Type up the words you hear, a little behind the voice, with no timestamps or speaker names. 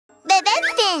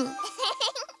bin.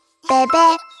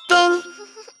 Bebe bin.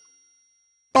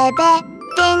 Bebe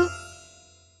bin.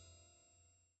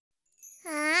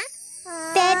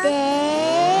 Bebe.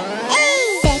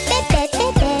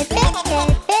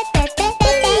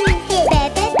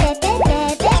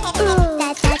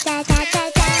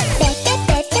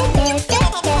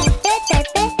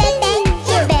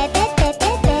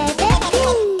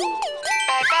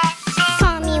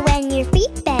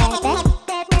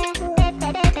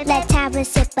 A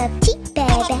sip of tea,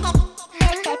 Bebe.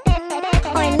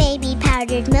 Or maybe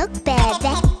powdered milk,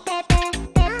 Bebe.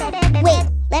 Wait,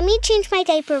 let me change my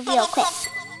diaper real quick.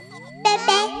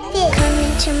 Bebe, come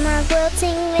into my world,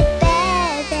 sing with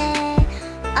Bebe.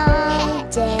 All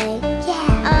day,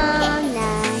 all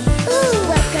night.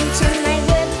 Welcome to my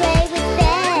world, play with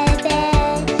Bebe.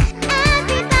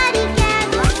 Everybody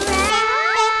gather round.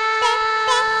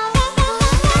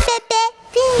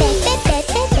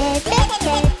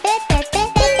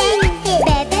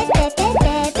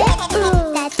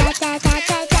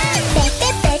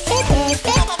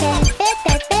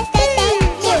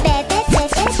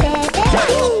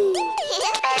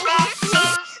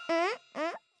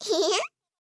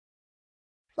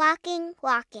 Walking,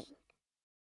 walking.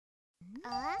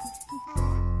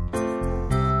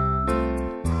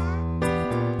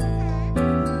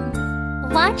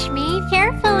 Watch me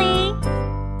carefully.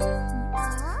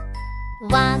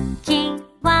 Walking,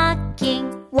 walking.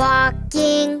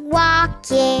 Walking,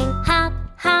 walking. Hop,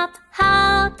 hop,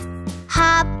 hop.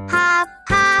 Hop, hop,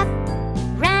 hop.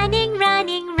 Running,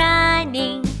 running,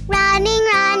 running. Running,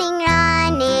 running,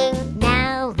 running.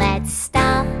 Now let's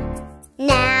stop.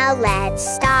 Now let's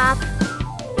stop.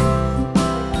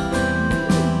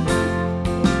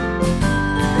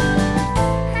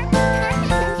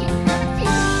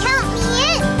 Count me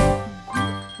in.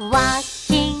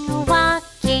 Walking,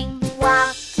 walking.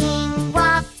 Walking,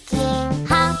 walking.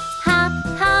 Hop, hop,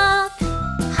 hop.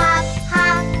 Hop,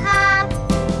 hop, hop.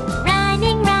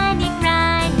 Running, running,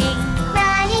 running.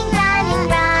 Running, running,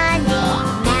 running.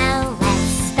 Now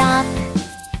let's stop.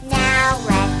 Now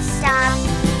let's stop.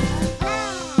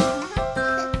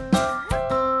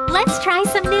 Let's try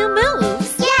some new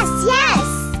moves. Yes, yes.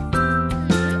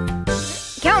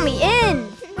 Count me in.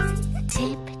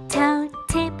 Tiptoe,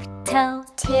 tiptoe.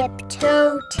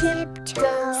 Tiptoe,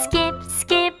 tiptoe. Skip,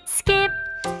 skip, skip.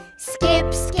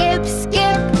 Skip, skip,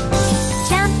 skip.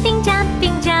 Jumping,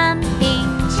 jumping, jumping.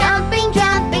 Jumping,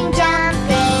 jumping,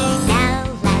 jumping. Now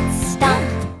let's stop.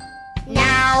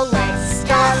 Now let's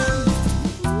stop.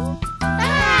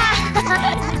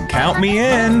 Count me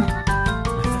in.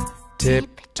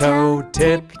 Tiptoe,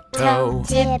 tiptoe.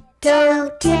 Tiptoe,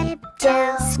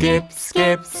 tiptoe. Skip,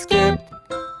 skip, skip.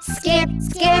 Skip,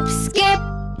 skip, skip.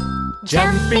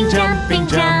 Jumping, jumping,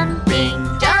 jumping.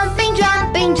 Jumping,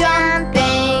 jumping,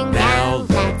 jumping. Now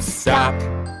let's stop.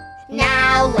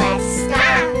 Now let's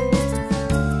stop.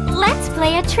 Let's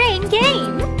play a train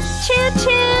game.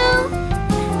 Choo-choo.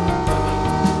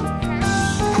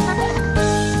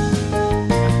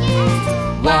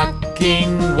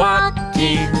 Walking,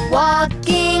 walking.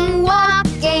 Walking,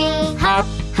 walking. Hop,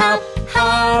 hop,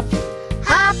 hop.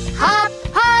 Hop, hop,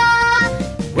 hop.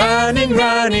 Running,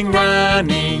 running,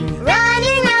 running.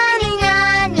 Running, running,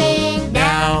 running.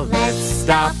 Now let's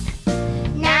stop.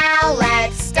 Now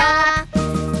let's stop.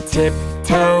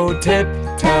 Tiptoe,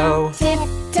 tiptoe.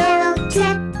 Tiptoe,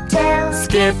 tiptoe.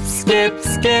 Skip, skip,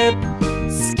 skip.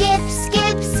 Skip,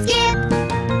 skip, skip.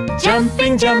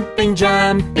 Jumping, jumping,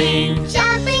 jumping.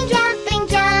 Jumping, jumping,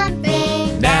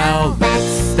 jumping. Now let's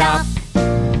stop.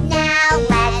 Now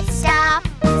let's stop.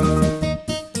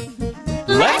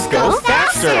 Let's go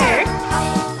faster.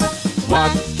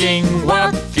 Walking,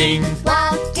 walking.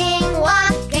 Walking,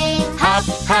 walking. Hop,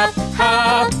 hop,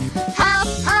 hop. Hop,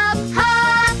 hop,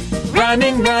 hop.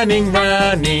 Running, running,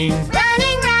 running.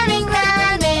 Running, running,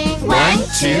 running. 1,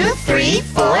 2, 3,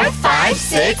 4, 5,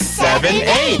 6, 7,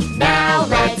 8. Now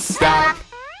let's stop.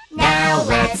 Now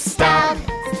let's stop.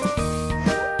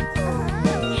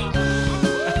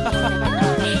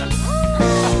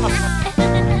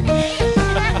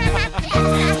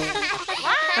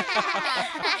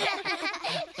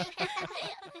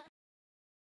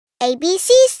 ABC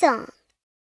song.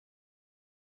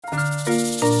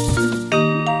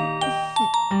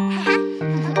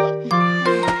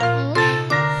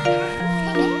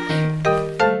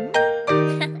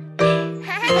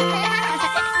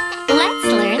 Let's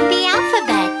learn the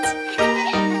alphabet.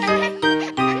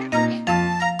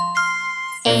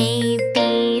 A,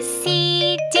 B,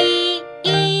 C, D,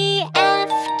 E, F,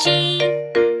 G,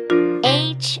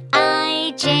 H,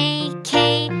 I, J,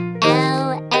 K,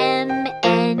 L, M,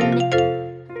 N,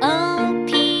 O,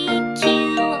 P,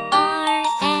 Q, R,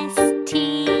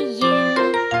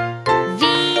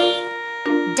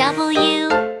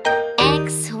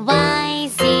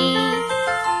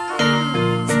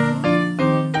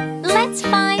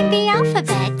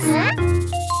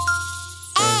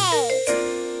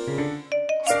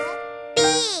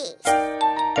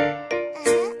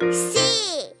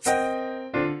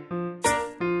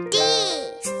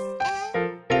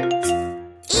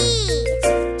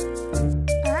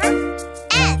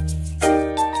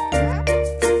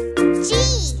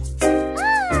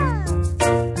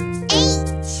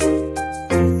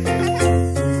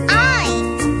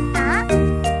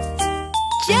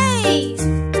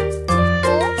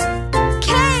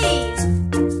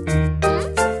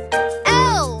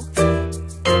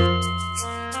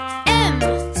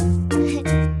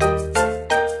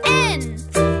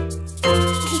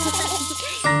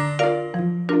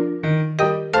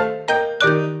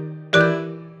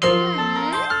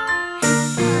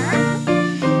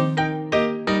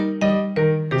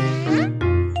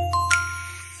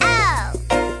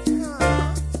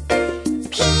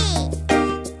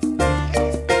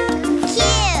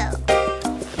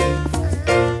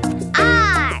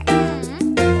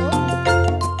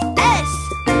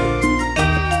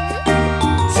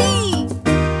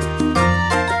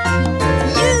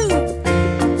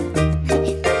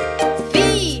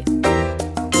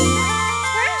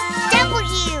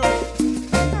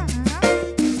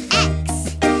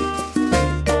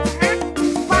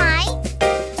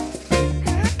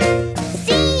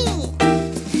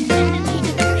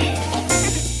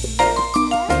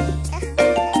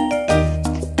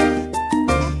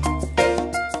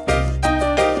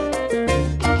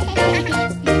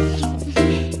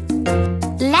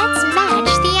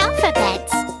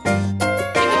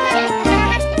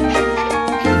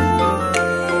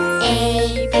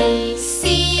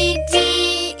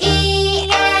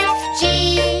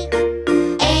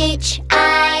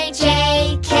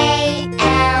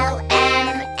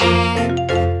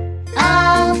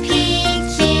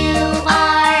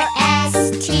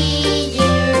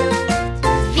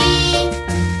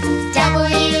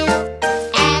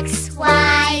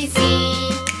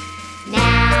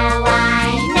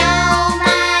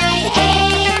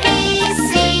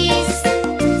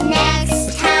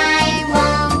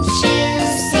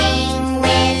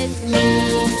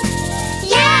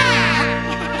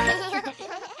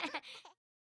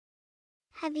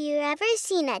 Have you ever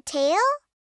seen a tail?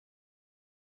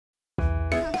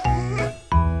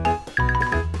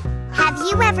 Have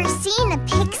you ever seen a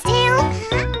pig's tail?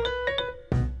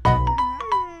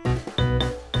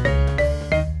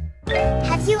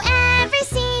 Have you ever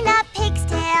seen a pig's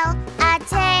tail? A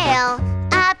tail,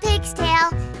 a pig's tail.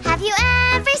 Have you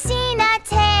ever seen a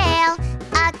tail?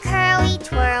 A curly,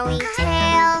 twirly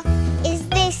tail. Is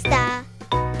this the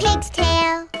pig's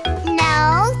tail?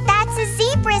 No, that's a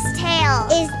zebra's tail.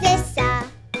 Is this a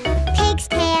pig's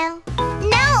tail?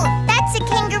 No, that's a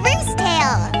kangaroo's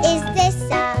tail. Is this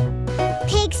a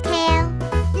pig's tail?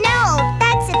 No,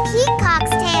 that's a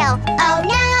peacock's tail. Oh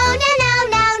no, no, no,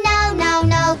 no, no, no,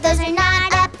 no, those are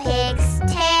not a pig's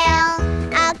tail.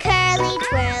 A curly,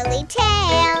 twirly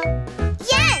tail.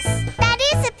 Yes, that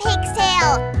is a pig's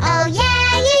tail. Oh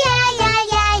yeah, yeah, yeah,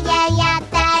 yeah, yeah, yeah,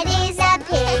 that is a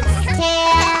pig's tail.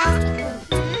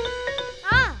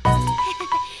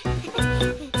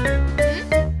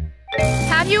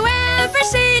 Have you ever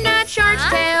seen a shark's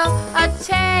tail? A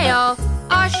tail,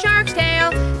 a shark's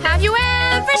tail. Have you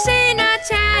ever seen a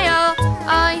tail?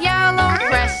 A yellow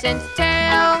crescent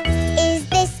tail. Is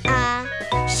this a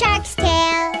shark's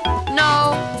tail?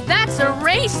 No, that's a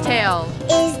race tail.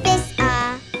 Is this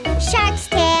a shark's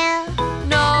tail?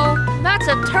 No, that's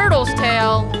a turtle's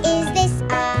tail. Is this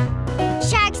a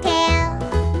shark's tail?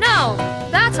 No,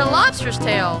 that's a lobster's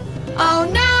tail. Oh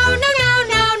no, no, no,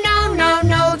 no, no, no,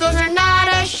 no, those are not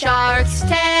a shark's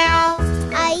tail.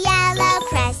 A yellow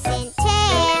crescent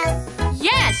tail.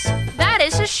 Yes, that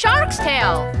is a shark's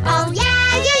tail. Oh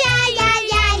yeah, yeah, yeah, yeah,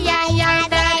 yeah, yeah, yeah,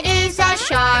 That is a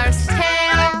shark's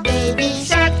tail. Baby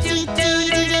shark, doo doo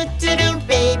doo doo doo doo.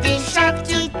 Baby shark,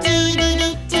 doo doo doo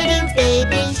doo doo doo.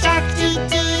 Baby shark, doo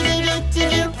doo doo doo doo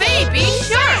doo. Baby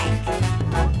shark.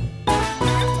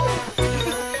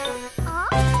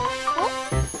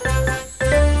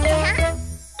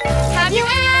 Have you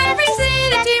ever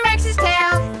seen a T-Rex's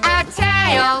tail? A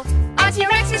tail, a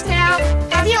T-Rex's tail.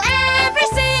 Have you ever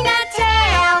seen a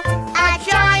tail? A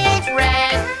giant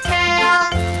red tail.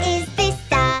 Is this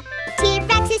the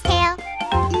T-Rex's tail?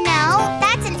 No,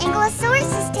 that's an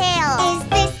Ankylosaurus's tail. Is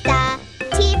this the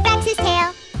T-Rex's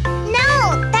tail? No,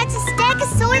 that's a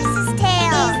Stegosaurus's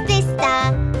tail. Is this the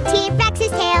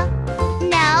T-Rex's tail?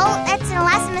 No, that's an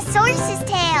Elasmosaurus's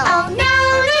tail. Oh no,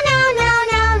 no, no, no,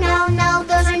 no, no, no,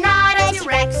 those are not a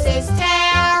T-Rex's tail.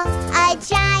 A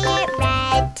giant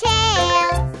red tail.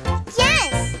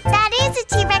 Yes, that is a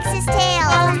T-Rex's tail.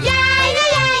 Oh yeah, yeah,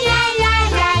 yeah, yeah, yeah,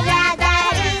 yeah, yeah,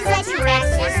 that is a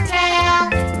T-Rex's tail.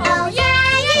 Oh yeah,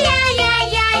 yeah, yeah, yeah,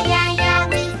 yeah, yeah, yeah,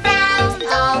 we found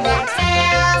all the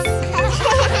tails.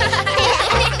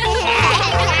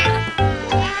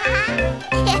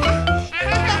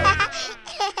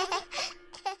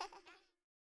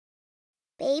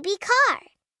 Baby car.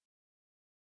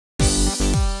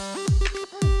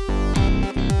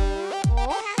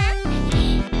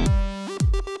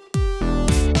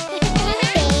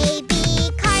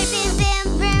 Baby car, boom boom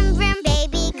vroom vroom.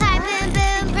 Baby car, boom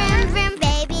boom vroom vroom.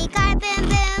 Baby car, boom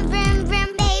boom vroom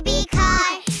vroom. Baby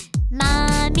car.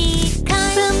 Mommy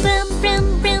car, boom boom vroom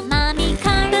vroom. Mommy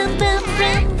car, boom boom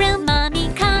vroom vroom.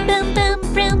 Mommy car, boom boom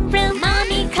vroom vroom.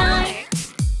 Mommy car.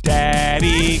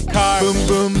 Daddy car, boom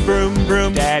boom vroom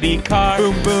vroom. Daddy car,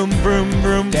 boom boom vroom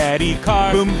vroom. Daddy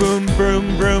car, boom boom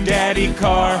vroom vroom. Daddy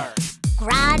car.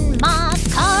 Grandma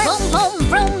car, boom boom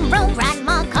vroom vroom.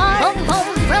 Grandma car, boom boom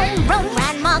vroom vroom.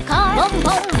 Grandma car, boom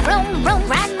boom vroom vroom.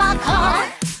 Grandma car.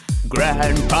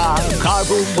 Grandpa car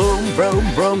boom boom vroom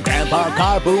vroom. Grandpa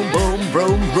car boom boom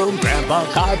vroom vroom. Grandpa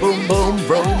car boom boom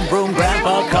vroom vroom.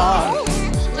 Grandpa car.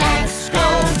 Let's go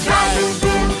drive,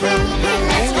 boom, boom, boom.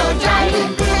 Let's go drive,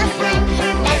 boom, boom,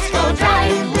 boom. Let's go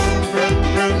drive, boom, boom,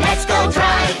 boom. Let's go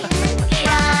drive.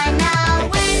 Run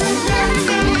away, run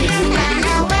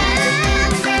away, run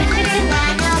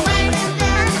away,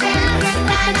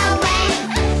 run away.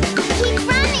 Keep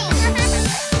running.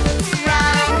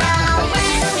 Run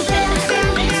away, run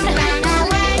away, run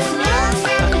away,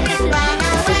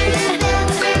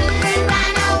 run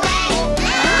away.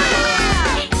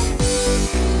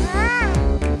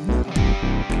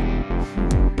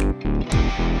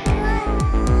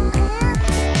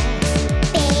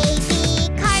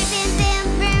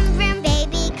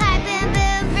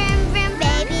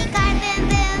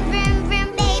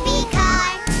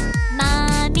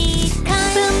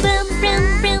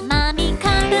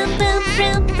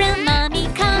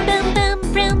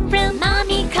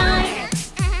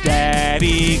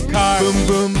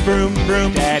 vroom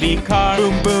vroom. Daddy car,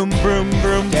 boom boom vroom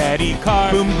vroom. Daddy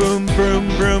car, boom boom vroom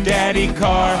vroom. Daddy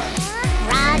car.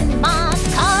 Grandma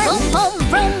car, boom boom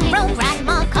vroom vroom.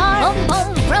 Grandma car, boom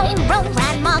boom vroom vroom.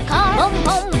 Grandma car, boom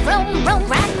boom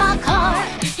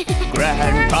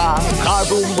Grandpa car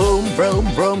boom boom vroom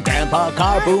vroom. Grandpa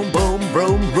car boom boom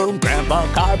vroom vroom. Grandpa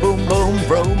car boom boom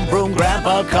vroom vroom.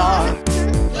 Grandpa car.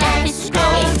 Let's go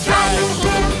driving,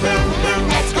 boom, boom, boom.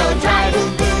 Let's go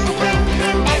driving, boom, boom,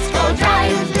 boom. Let's go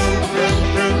driving, boom, boom,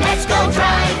 boom. Let's go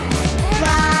drive.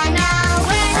 Run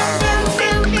away, boom,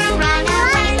 boom, boom. Run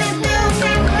away, boom, boom,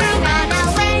 boom. Run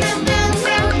away, boom,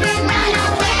 boom, boom. Run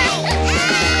away.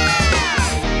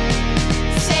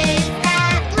 Safe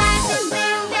at last,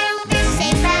 boom, boom, boom.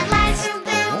 Safe at last, boom,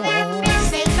 boom, boom.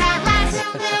 Safe at last,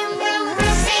 boom, boom,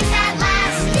 boom. Safe at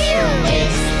last.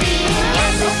 It's the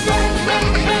end, boom, boom,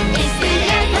 boom. It's the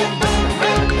end, boom,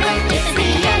 boom, boom. It's the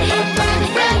end, boom,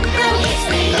 boom, boom. It's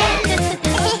the end.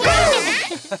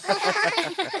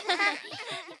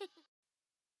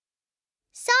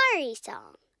 Sorry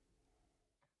song.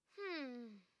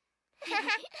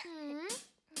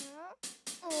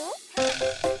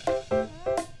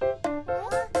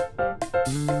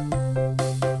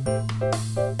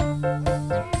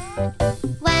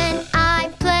 When I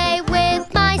play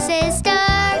with my sister,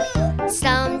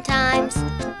 sometimes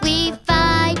we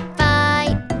fight.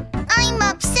 I'm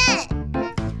upset.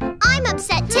 I'm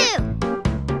upset too.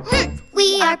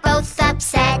 We are both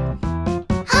upset.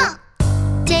 Huh.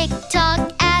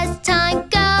 Tick-tock as time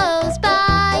goes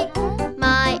by,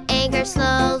 my anger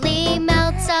slowly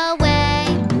melts away.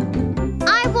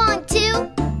 I want to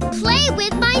play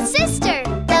with my sister.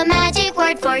 The magic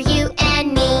word for you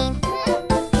and me.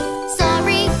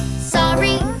 Sorry,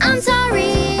 I'm sorry.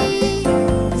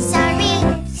 Sorry,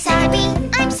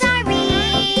 I'm sorry.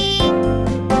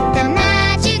 The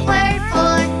magic word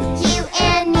for you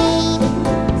and me.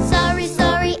 Sorry,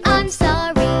 I'm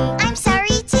sorry. I'm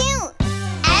sorry too.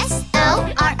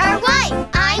 S-O-R-R-Y.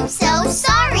 I'm so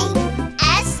sorry.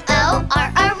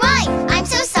 S-O-R-R-Y. I'm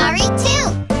so sorry too.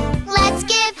 Let's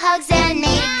give hugs and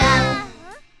make up.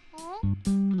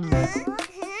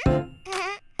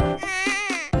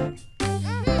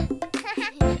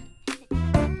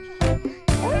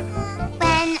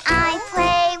 When I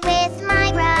play with my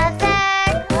brother,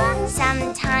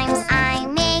 sometimes I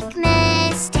make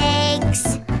mistakes.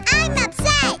 I'm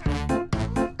upset.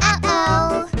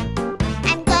 Uh-oh.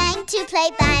 I'm going to play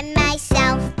by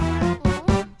myself.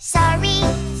 Sorry,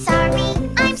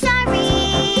 I'm sorry.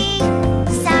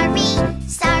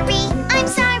 Sorry,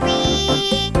 I'm sorry.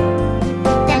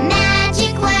 The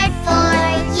magic word for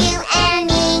you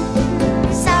and me.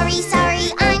 Sorry,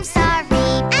 I'm sorry.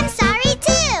 I'm sorry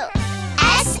too.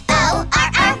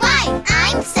 S-O-R-R-Y.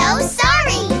 I'm so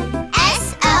sorry.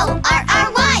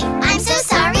 S-O-R-R-Y. I'm so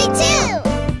sorry too.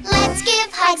 Let's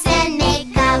give hugs and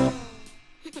make up.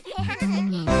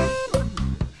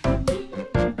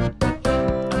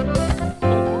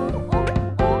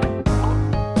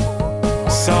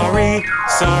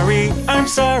 Sorry, I'm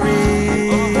sorry.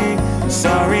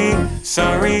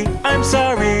 Sorry, I'm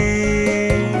sorry.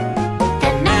 The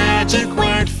magic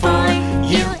word for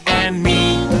you and me.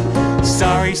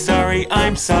 Sorry,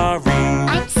 I'm sorry.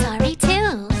 I'm sorry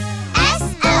too.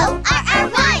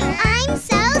 S-O-R-R-Y. I'm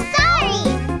so sorry.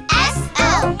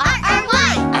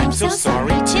 S-O-R-R-Y. I'm so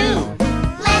sorry too.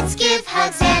 Let's give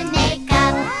hugs and make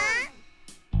up.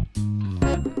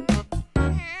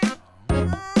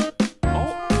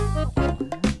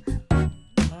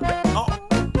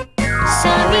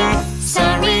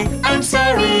 Sorry, I'm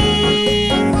sorry.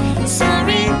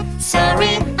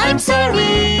 Sorry, I'm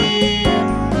sorry.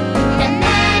 The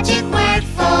magic word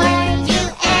for you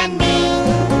and me.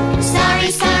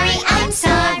 Sorry, I'm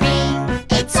sorry.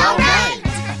 It's all right.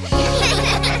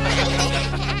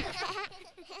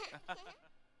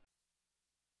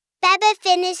 Bebe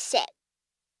finished sick.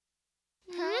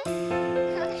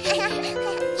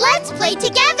 Let's play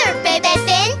together, Bebe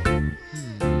Finn.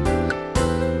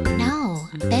 No,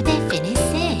 Bebe Finn is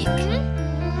sick.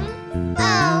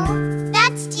 Oh,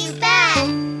 that's too bad.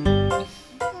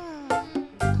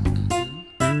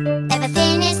 Bebe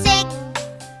Finn is sick.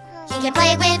 He can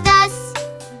play with us.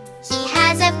 He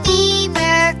has a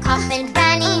fever, cough and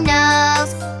runny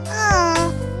nose.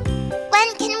 Oh, when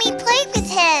can we play with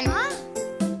him?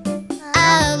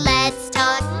 Oh, let's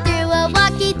talk through a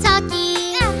walkie-talkie.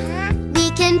 We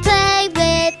can play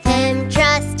with him,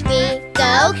 trust me.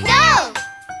 Go, go!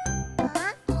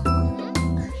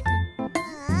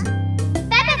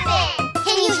 Bebe Finn.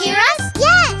 Can you hear us?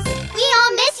 Yes. We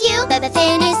all miss you. Bebe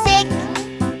Finn is sick.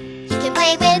 He can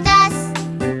play with us.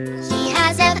 He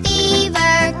has a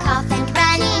fever, cough and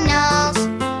runny nose.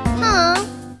 Huh?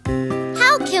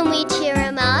 How can we cheer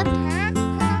him up?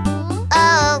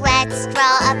 Oh, let's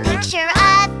draw a picture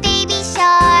of Baby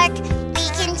Shark. We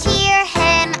can cheer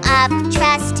him up,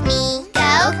 trust me.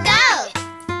 Go, go!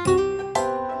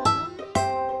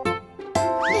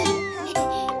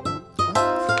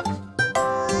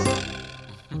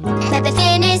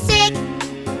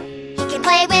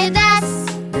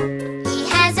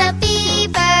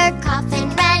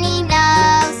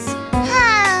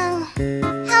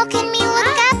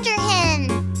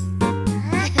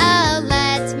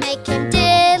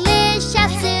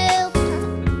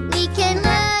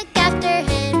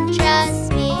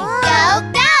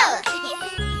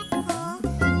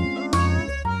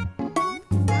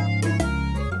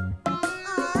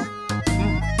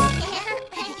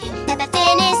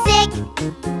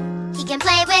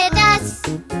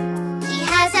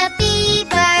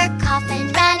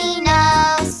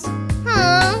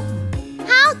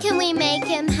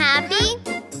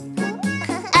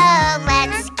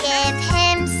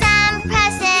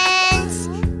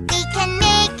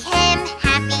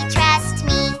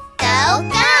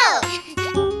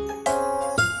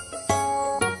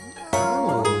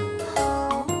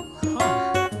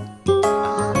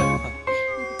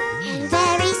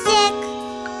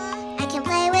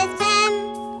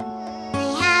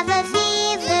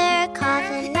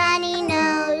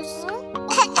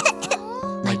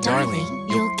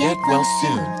 well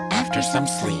soon after some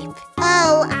sleep.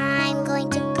 Oh, I'm going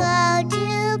to go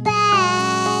to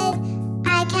bed.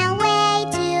 I can't wait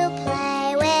to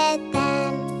play with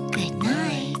them. Good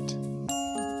night.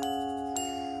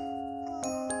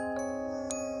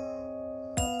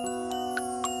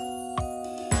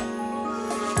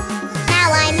 Now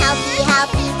I'm healthy,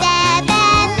 healthy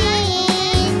Bebe.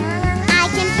 I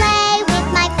can play with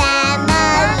my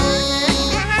family.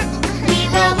 We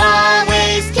will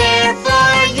always care for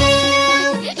you.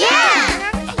 Yeah!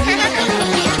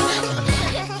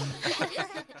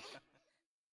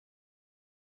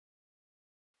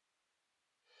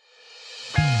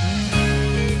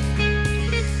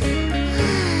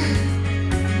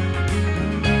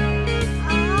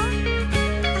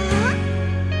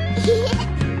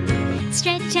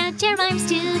 Stretch out your arms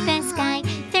to the sky.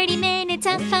 30 minutes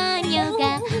of fun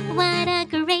yoga. What a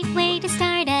great way to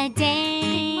start a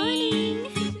day.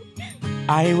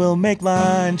 I will make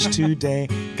lunch today.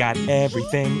 Got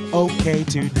everything okay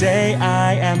today.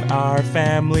 I am our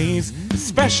family's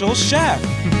special chef.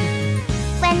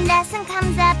 When the sun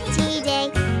comes up today,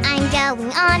 I'm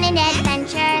going on an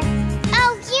adventure.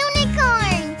 Oh,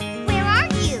 unicorn! Where are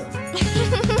you?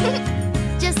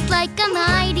 Just like a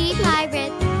mighty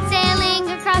pirate sailing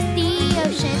across the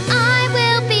ocean, I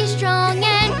will be strong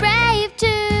and brave too.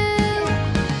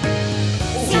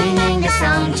 Singing the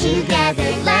song together,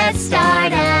 let's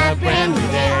start a brand new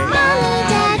day. Mommy,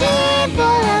 Daddy,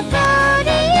 full of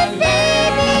body and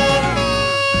baby.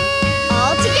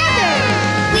 All together!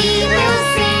 We will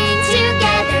sing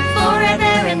together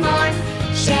forever and more.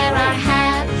 Share our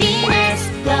happiness,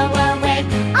 blow away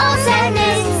all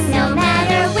sadness. No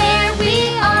matter where we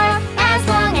are, as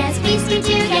long as we stay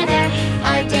together,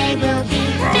 our day will be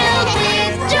filled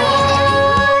with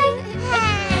joy.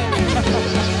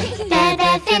 Bebe,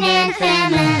 Finn and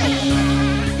family.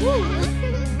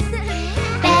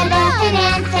 Bebe, Finn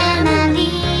and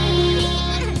family.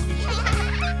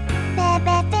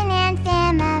 Bebe, Finn and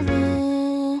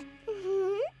family.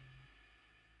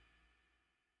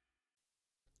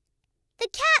 The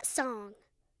cat song.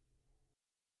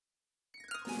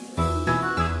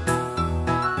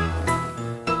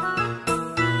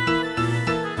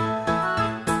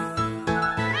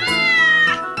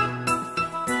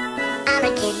 I'm a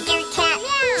ginger cat,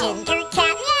 ginger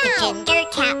cat, the ginger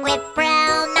cat with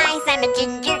brown eyes. I'm a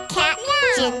ginger cat,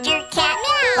 ginger cat.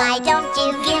 Why don't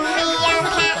you give me a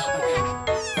cat?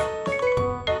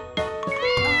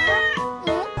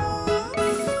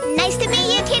 Nice to meet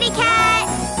you, kitty cat.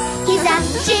 He's a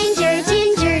ginger,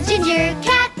 ginger, ginger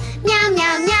cat. Meow,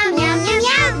 meow, meow, meow, meow,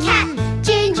 meow, cat.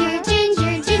 Ginger,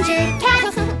 ginger, ginger cat.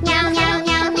 Meow, meow,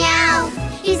 meow, meow.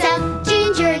 He's a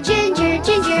ginger, ginger,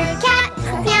 ginger cat.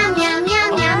 Meow, meow, meow,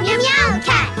 meow, meow, meow,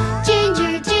 cat.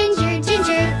 Ginger, ginger,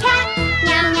 ginger cat.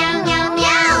 Meow, meow, meow,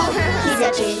 meow. He's a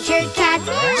ginger cat,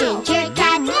 ginger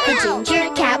cat. The ginger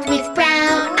cat with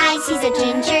brown eyes. He's a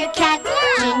ginger cat,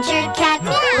 ginger cat.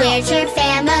 Where's your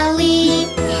family?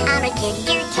 I'm a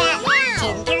ginger cat,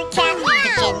 ginger cat,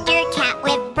 the ginger cat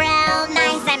with brown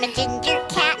eyes. I'm a ginger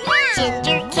cat,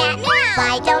 ginger cat.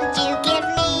 Why don't you give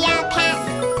me a cat?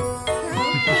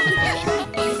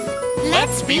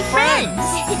 Let's be friends.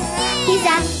 He's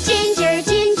a ginger,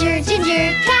 ginger,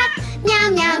 ginger cat. Meow,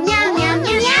 meow, meow, meow,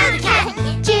 meow, meow, cat.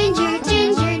 Ginger,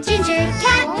 ginger, ginger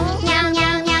cat. Meow,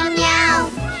 meow, meow, meow.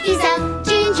 He's a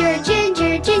ginger,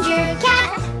 ginger, ginger cat.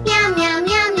 Meow, meow,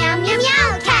 meow, meow, meow, meow,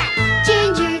 cat.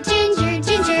 Ginger, ginger,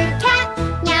 ginger cat.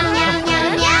 Meow, meow, meow,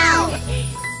 meow.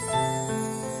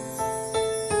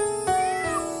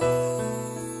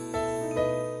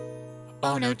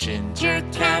 Oh no, ginger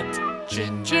cat,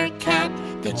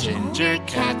 the ginger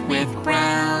cat with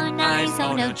brown eyes.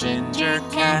 Oh no, ginger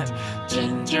cat,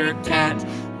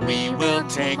 we will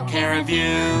take care of you.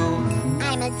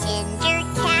 I'm a ginger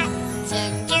cat,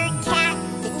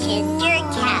 the ginger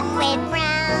cat with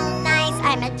brown eyes.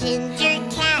 I'm a ginger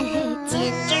cat,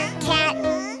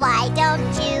 Why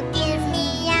don't you give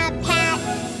me a pat?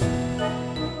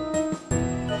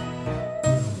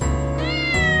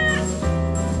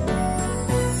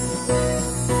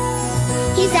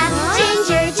 He's a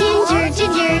ginger, ginger,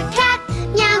 ginger cat.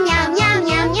 Meow, meow, meow,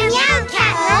 meow, meow, meow,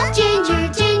 cat. Ginger,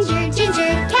 ginger,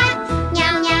 ginger cat.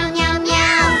 Meow, meow, meow,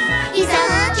 meow. He's a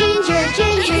ginger,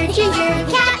 ginger, ginger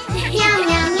cat. Meow,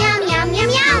 meow, meow, meow, meow,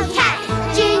 meow, cat.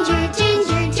 Ginger,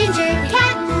 ginger, ginger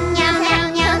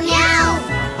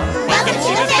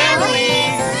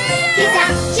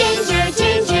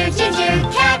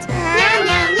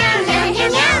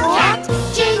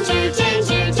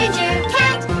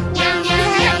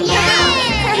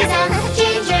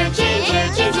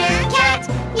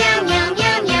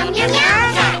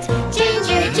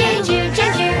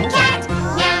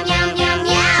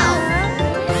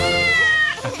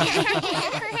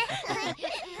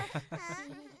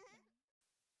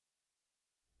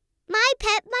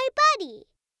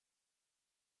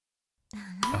La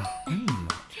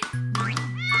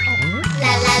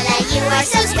la la, you are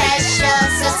so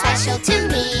special to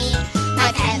me.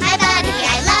 My pet, my buddy,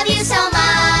 I love you so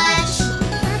much.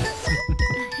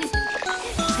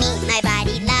 Meet my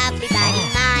buddy, lovely buddy,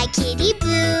 my kitty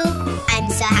Boo. I'm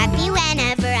so happy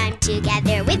whenever I'm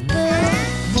together with Boo.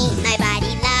 Meet my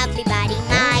buddy, lovely buddy,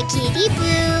 my kitty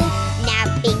Boo.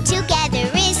 Napping together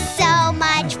is so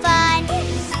much fun.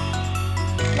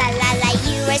 La la la,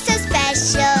 you are so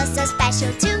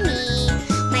special to me.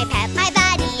 My pet, my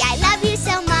buddy, I love you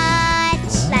so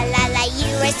much. La la la,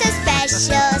 you are so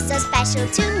special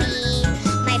to me.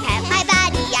 My pet, my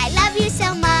buddy, I love you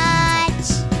so much.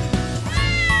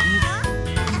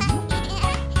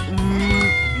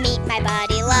 Meet my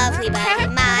buddy, lovely buddy,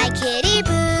 my kitty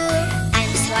Boo.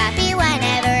 I'm so happy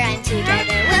whenever I'm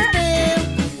together with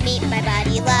Boo. Meet my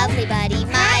buddy, lovely buddy,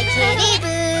 my kitty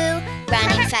Boo.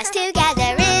 Running fast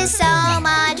together is so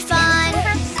much fun.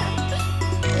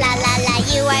 La la la,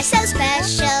 you are so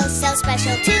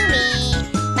special to me.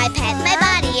 My pet, my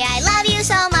buddy, I love you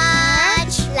so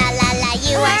much. La la la,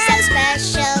 you are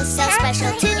so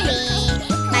special to me.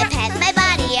 My pet, my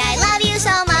buddy, I love you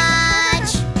so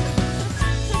much.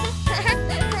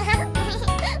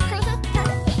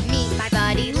 Meet my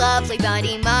buddy, lovely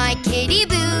buddy, my kitty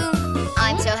Boo.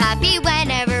 I'm so happy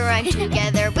whenever I'm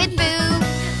together with Boo.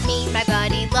 Meet my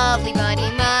buddy, lovely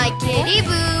buddy, my kitty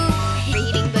Boo.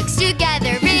 Reading books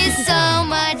together is so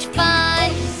much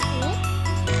fun.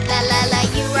 La la la,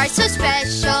 you are so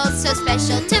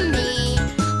special to me.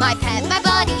 My pet, my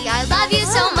buddy, I love you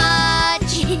so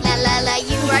much. La la la,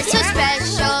 you are so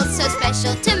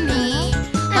special to me.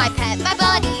 My pet, my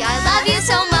buddy, I love you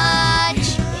so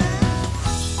much.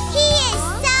 He is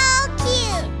so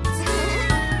cute.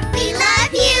 We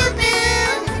love you, Boo.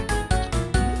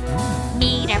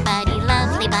 Meet our buddy,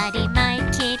 lovely buddy, my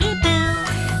kitty Boo.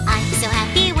 I'm so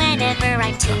happy whenever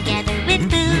I'm together with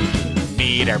Boo.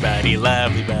 Meet our buddy,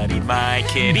 lovely buddy, my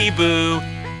kitty Boo.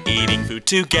 Eating food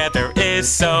together is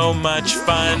so much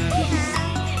fun.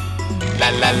 La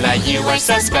la la, you are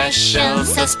so special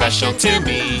to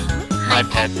me. My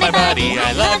pet, my buddy,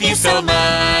 I love you so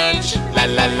much. La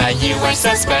la la, you are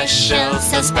so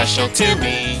special to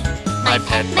me. My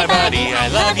pet, my buddy, I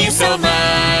love you so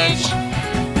much.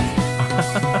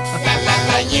 La la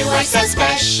la, you are so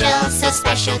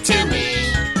special to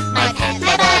me. My pet,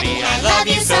 my buddy, I love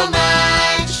you so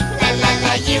much. La la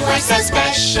la, you are so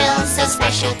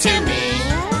special to me.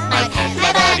 My pet,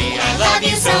 my buddy, I love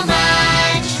you so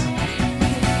much.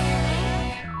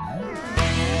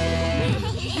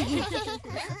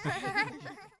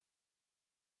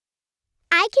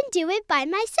 I can do it by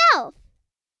myself.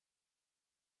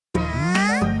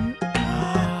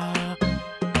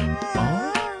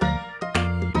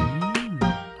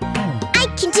 I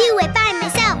can do it by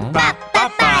myself.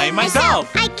 By myself.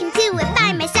 I can do it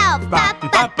by myself.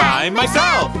 By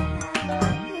myself.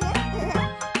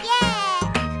 Yeah!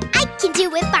 I can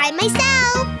do it by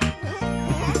myself.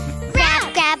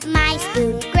 Grab my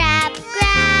spoon. Grab.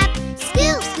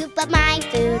 Scoop up my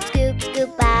food.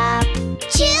 Scoop up.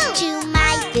 Chew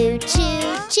my food. Chew.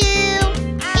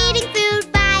 Eating food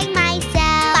by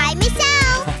myself.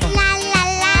 La la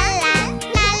la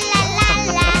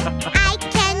la. I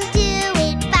can do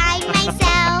it by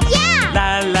myself. Yeah! La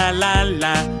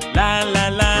la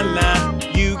la la.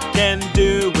 You can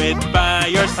do it by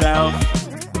yourself.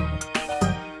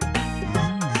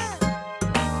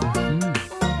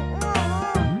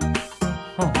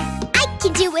 I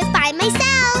can do it by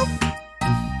myself.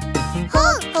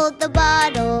 Hold the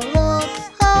bottle, hold.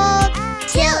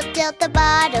 Tilt the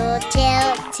bottle,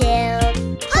 tilt.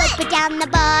 Put down the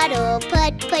bottle,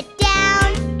 put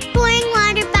down. Pouring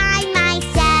water by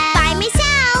myself.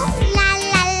 La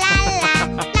la la la.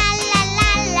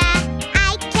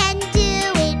 I can do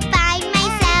it by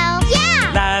myself. Yeah!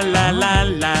 La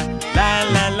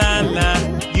la la la.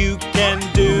 You can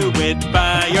do it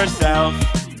by yourself.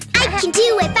 I can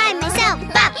do it by myself.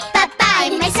 By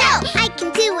myself. I can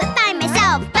do it by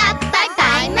myself. By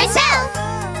myself.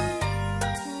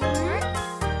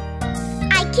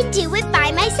 I can do it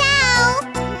by myself.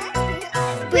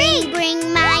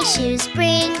 Bring my shoes.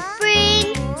 Bring.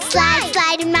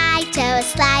 Slide in my toes.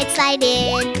 Slide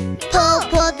in.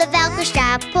 Pull the Velcro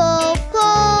strap. Pull.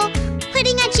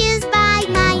 Putting on shoes by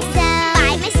myself.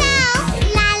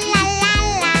 La la la.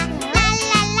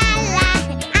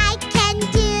 I can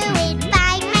do it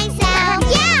by myself.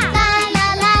 Yeah! La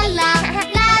la.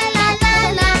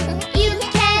 You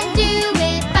can do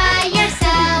it by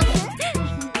yourself.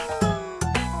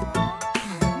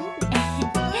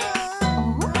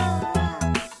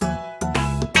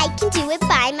 I can do it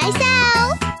by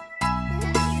myself.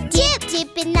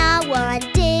 Dip in I want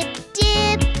dip,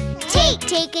 dip.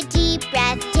 Take a deep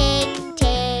breath, take.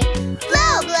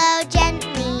 Blow, blow,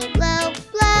 gently, blow,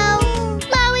 blow.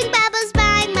 Blowing bubbles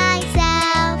by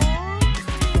myself.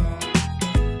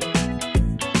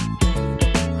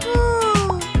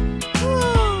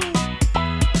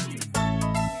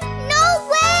 No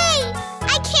way!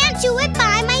 I can't do it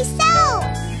by myself.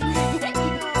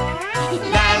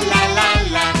 La la la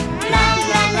la, la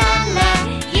la la la.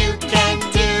 You can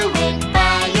do it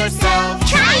by yourself.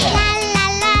 Try it! La la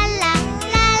la la,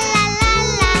 la la la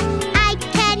la. I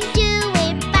can do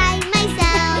it by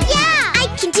myself. Yeah! I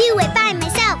can do it by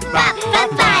myself.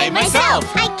 By myself.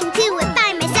 I can do it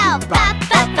by myself.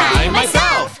 By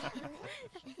myself.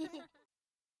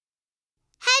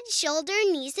 Head, shoulder,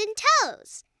 knees, and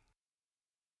toes.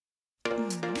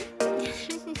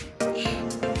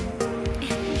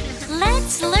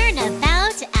 Let's learn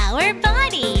about our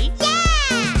body.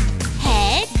 Yeah!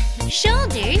 Head,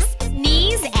 shoulders,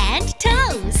 knees, and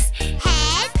toes.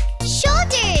 Head,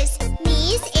 shoulders,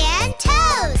 knees, and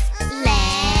toes.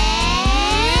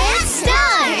 Let's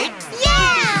start.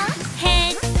 Yeah!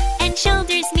 Head and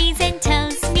shoulders, knees and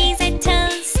toes, knees and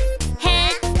toes.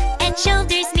 Head and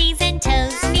shoulders, knees and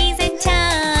toes, knees and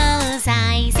toes.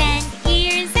 Eyes and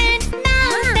ears and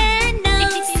mouth and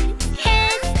nose.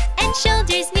 Head and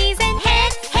shoulders, knees and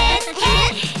head, head,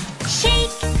 head.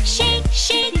 Shake, shake,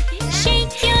 shake,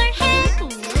 shake your head.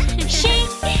 Shake,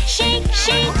 shake,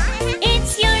 shake.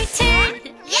 It's your turn.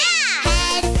 Yeah!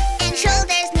 Head and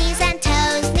shoulders, knees and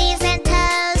toes, knees and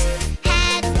toes.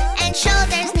 Head and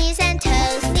shoulders, knees and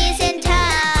toes, knees and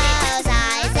toes.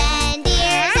 Eyes and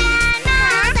ears and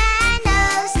mouth and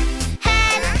nose.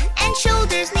 Head and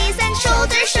shoulders, knees and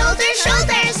shoulders, shoulders,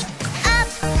 shoulders. Up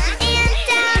and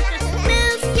down,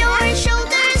 move your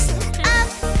shoulders. Up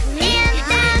and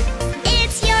down,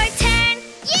 it's your turn.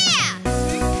 Yeah!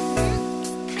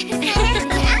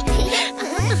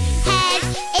 Head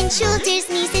and shoulders,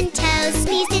 knees and toes,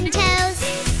 knees and toes.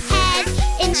 Head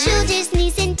and shoulders,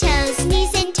 knees and toes,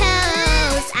 knees and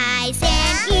toes. Eyes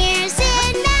and ears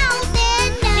and mouth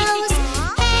and nose.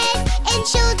 Head and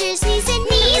shoulders, knees and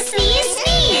knees, knees,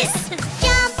 knees.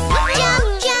 Jump, jump,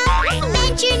 jump.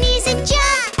 Bend your knees and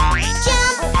jump.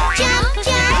 Jump, jump,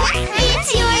 jump. It's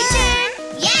your turn.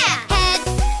 Yeah! Head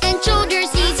and shoulders,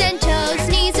 knees and toes,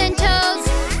 knees and toes.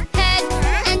 Head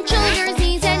and shoulders,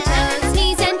 knees and toes,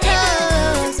 knees and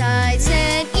toes. Eyes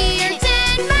and ears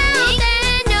and mouth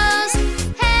and nose.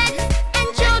 Head and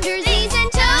shoulders, knees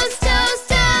and toes, toes,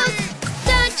 toes.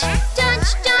 Touch, touch,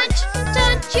 touch,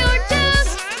 touch your toes.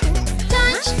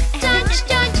 Touch, touch,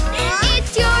 touch.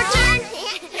 It's your turn.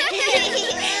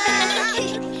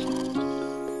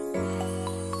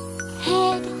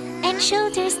 Head and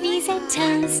shoulders, knees and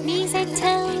toes, knees and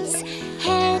toes.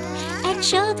 Head and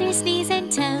shoulders, knees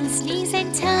and toes, knees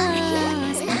and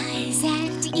toes. Eyes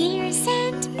and ears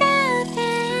and mouth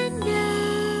and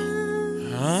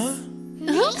nose. Huh?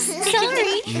 Oops,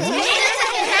 sorry.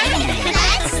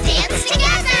 Let's dance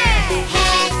together.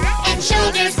 Head and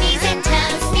shoulders, knees and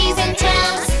toes, knees and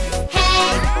toes.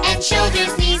 Head and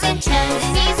shoulders, knees and toes,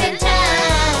 knees and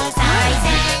toes. Eyes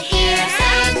and ears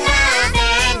and mouth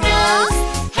and nose.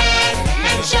 Head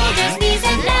and shoulders, knees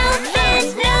and mouth and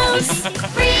nose.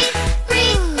 Breathe,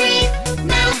 breathe, breathe.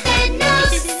 Mouth and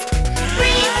nose.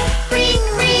 Breathe, breathe,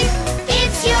 breathe.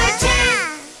 It's your turn.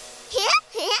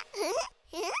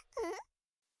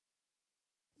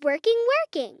 Working,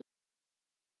 working.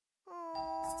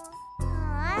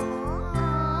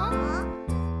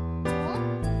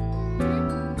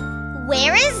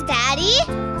 Where is Daddy?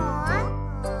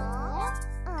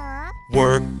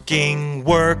 Working,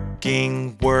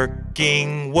 working,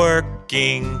 working,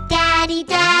 working. Daddy,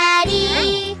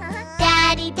 Daddy.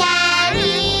 Daddy,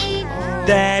 Daddy.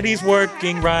 Daddy's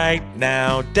working right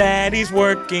now. Daddy's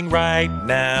working right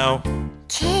now.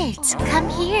 Kids, come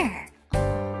here.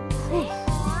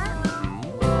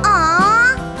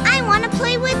 Aw, I want to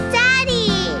play with Daddy.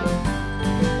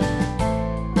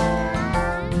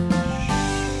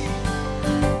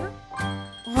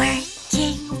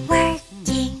 Working,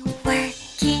 working,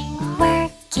 working,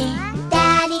 working.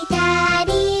 Daddy,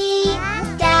 Daddy.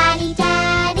 Daddy,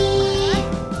 Daddy.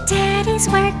 Daddy's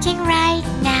working right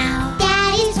now.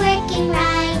 Daddy's working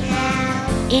right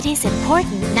now. It is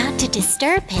important not to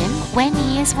disturb him when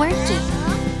he is working.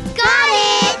 Got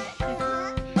it!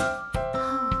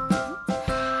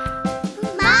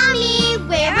 Mommy,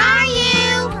 where are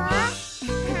you?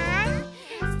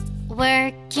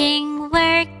 Working,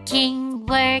 working,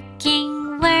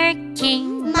 working,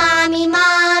 working. Mommy,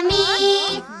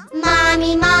 Mommy.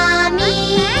 Mommy,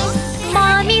 Mommy.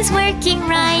 Mommy's working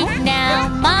right now.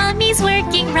 Mommy's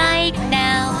working right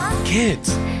now.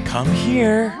 Kids, Come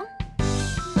here.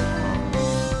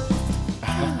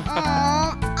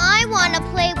 I want to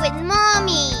play with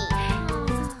Mommy.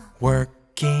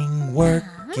 Working,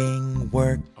 working,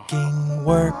 working,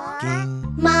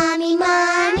 working. Mommy,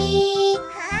 Mommy.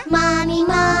 Mommy,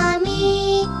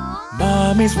 Mommy.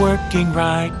 Mommy's working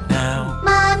right now.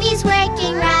 Mommy's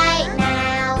working right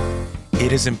now.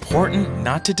 It is important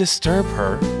not to disturb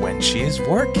her when she is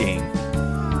working.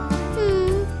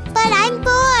 But I'm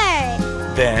bored.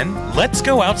 Then let's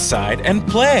go outside and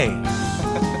play.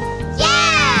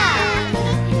 Yeah!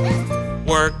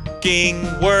 Working,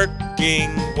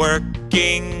 working,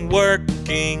 working,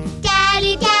 working.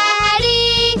 Daddy,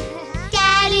 Daddy.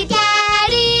 Daddy,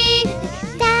 Daddy.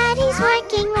 Daddy's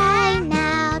working right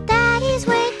now. Daddy's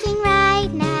working right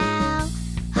now.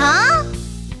 Huh?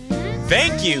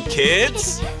 Thank you,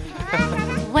 kids.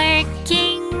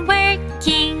 Working,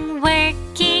 working,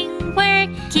 working,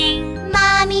 working.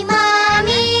 Mommy,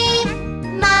 Mommy.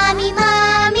 Mommy,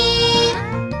 Mommy.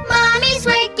 Mommy's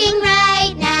working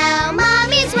right now.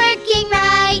 Mommy's working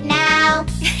right now.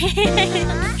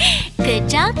 Good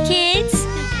job, kids.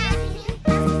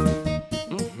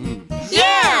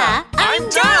 Yeah, I'm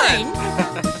done.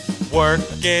 Work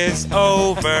is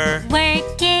over.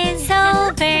 Work is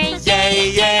over.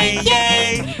 Yay, yay,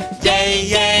 yay. Yay,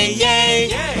 yay, yay.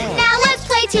 Now let's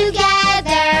play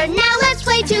together. Now let's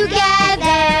play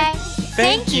together.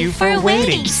 Thank you for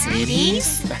waiting,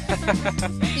 sweeties.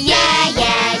 Yeah,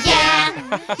 yeah, yeah.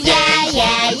 Yeah,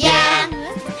 yeah, yeah.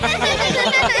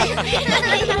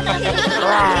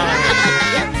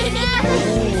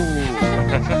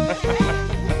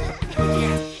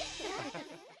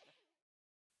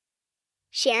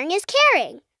 Sharing is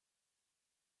caring.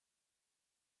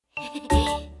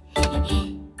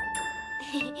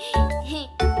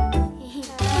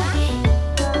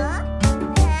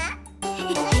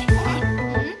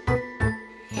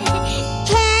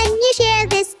 Can you share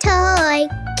this toy?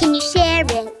 Can you share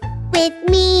it with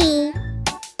me?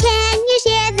 Can you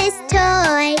share this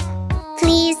toy?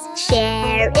 Please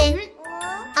share it.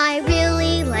 I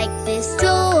really like this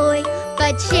toy,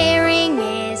 but sharing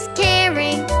is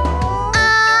caring.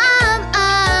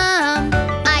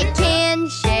 I can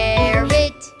share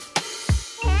it.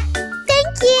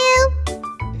 Thank you.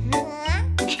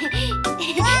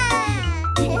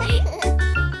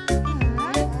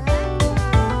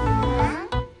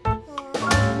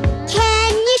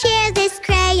 Can you share this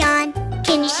crayon?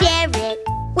 Can you share it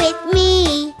with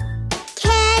me?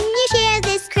 Can you share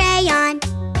this crayon?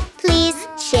 Please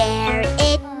share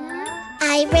it.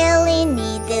 I really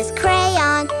need this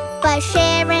crayon, but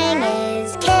sharing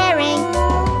is caring.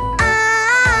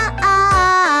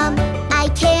 I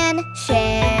can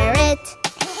share it.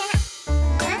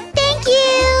 Thank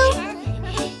you.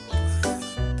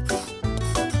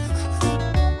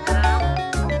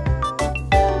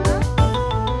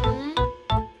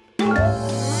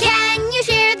 Can you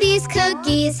share these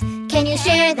cookies? Can you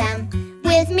share them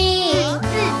with me?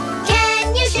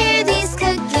 Can you share these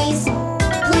cookies?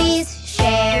 Please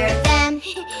share them.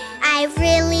 I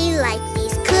really like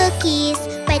these cookies,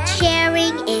 but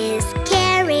sharing is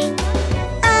caring.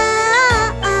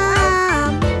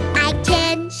 I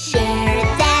can share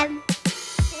them.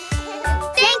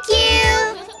 Thank you.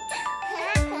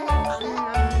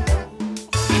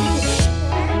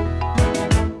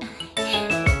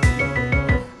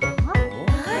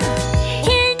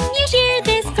 Can you share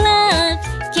this glove?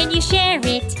 Can you share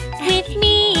it with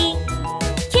me?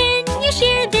 Can you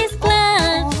share this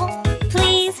glove?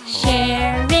 Please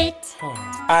share it.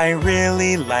 I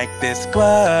really like this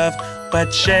glove,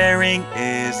 but sharing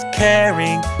is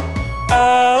caring.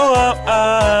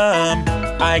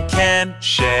 I can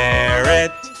share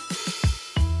it.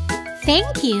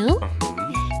 Thank you.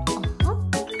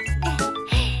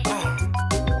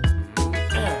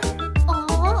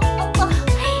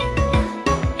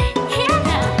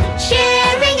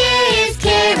 Sharing is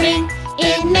caring.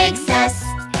 It makes us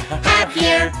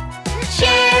happier.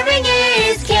 Sharing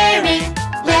is caring.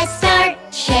 Let's start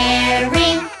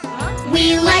sharing.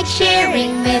 We like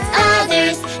sharing with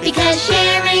others because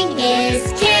sharing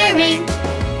is caring.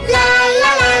 La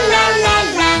la la la la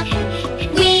la.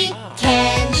 We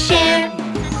can share.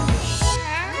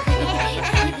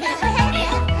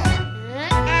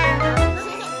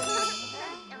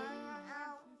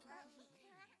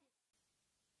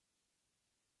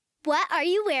 What are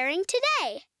you wearing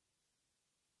today?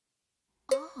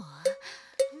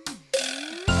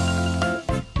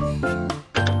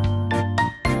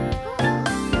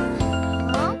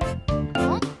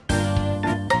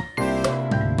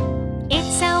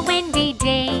 It's a windy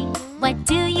day. What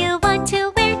do you want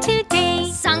to wear today?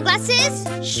 Sunglasses?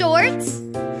 Shorts?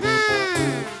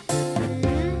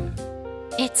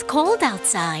 It's cold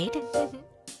outside.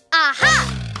 Aha!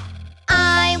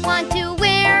 I want to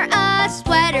wear a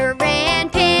sweater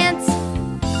and pants.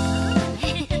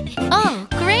 Oh,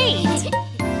 great!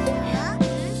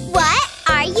 What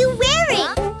are you wearing?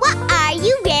 What are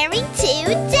you wearing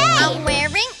today? I'm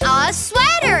wearing a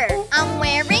sweater. I'm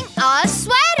wearing a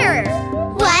sweater.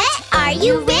 What are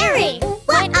you wearing?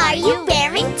 What are you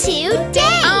wearing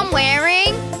today? I'm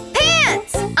wearing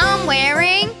pants. I'm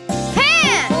wearing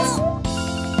pants.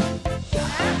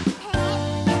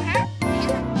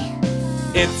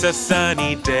 It's a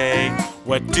sunny day.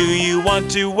 What do you want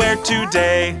to wear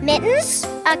today? Mittens?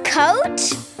 A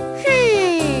coat?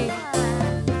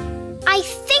 I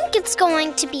think it's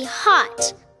going to be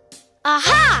hot.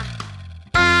 Aha!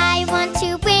 I want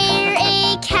to wear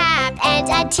a cap and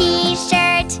a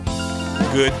t-shirt.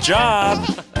 Good job!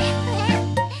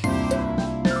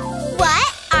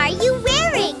 What are you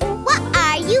wearing? What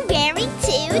are you wearing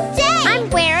today? I'm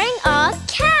wearing a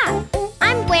cap.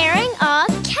 I'm wearing a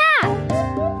cap.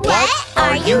 What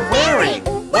are you wearing?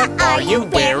 What are you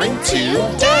wearing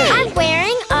today? I'm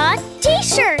wearing a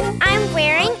t-shirt. I'm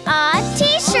wearing a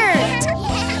t-shirt.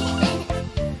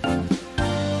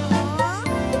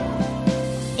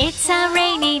 It's a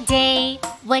rainy day.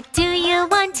 What do you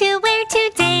want to wear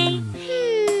today?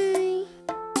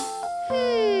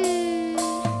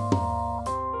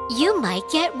 You might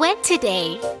get wet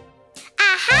today.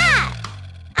 Aha!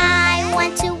 I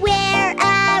want to wear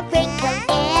a raincoat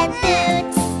and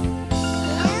boots.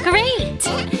 Great!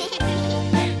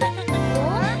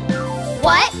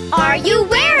 What are you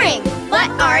wearing? What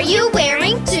are you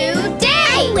wearing today?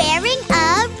 I'm wearing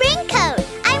a raincoat.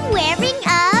 I'm wearing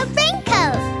a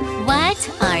raincoat. What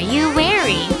are you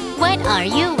wearing? What are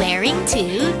you wearing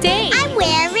today? I'm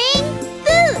wearing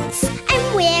boots.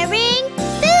 I'm wearing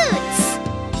boots.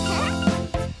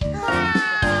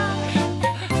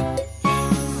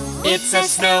 It's a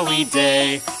snowy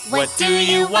day. What do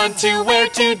you want to wear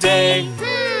today?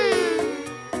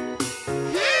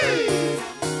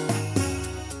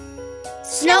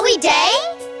 Snowy day?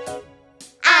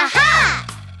 Aha!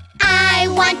 I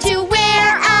want to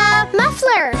wear a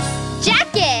muffler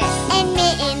Jacket. and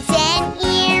mittens and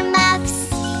earmuffs.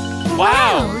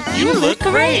 Wow, you look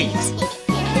great!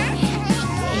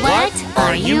 What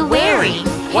are you wearing?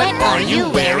 What are you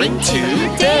wearing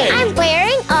today? I'm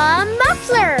wearing a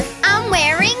muffler. I'm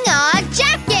wearing a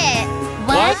jacket.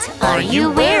 What are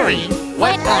you wearing?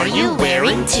 What are you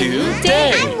wearing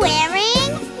today? I'm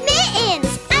wearing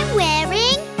mittens. I'm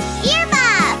wearing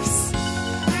earmuffs.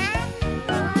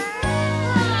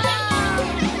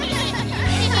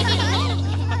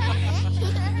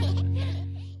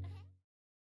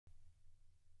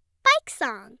 Bike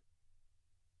song.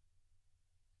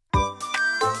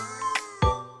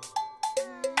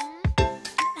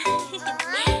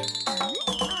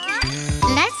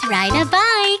 Let's ride a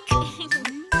bike.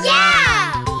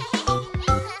 Yeah!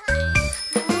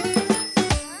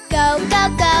 Go, go,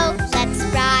 go, let's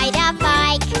ride a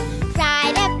bike.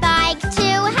 Ride a bike to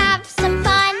have some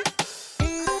fun.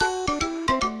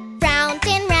 Round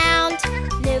and round,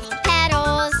 move the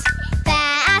pedals.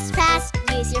 Fast, fast,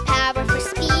 use your power for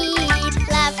speed.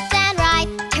 Left and right,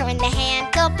 turn the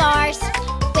handlebars.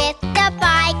 With the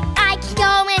bike, I can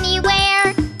go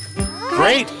anywhere.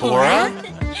 Great, Bora!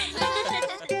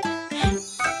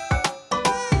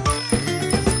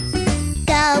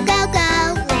 Go, go,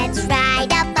 go, let's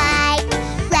ride a bike.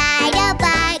 Ride a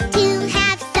bike to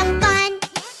have some fun.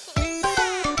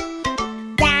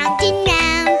 Round and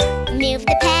round, move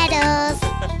the pedals.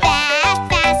 Fast,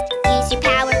 fast, use your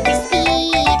power for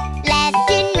speed.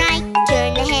 Left and right,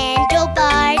 turn the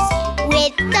handlebars.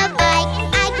 With the bike,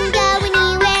 I can go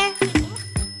anywhere.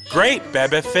 Great,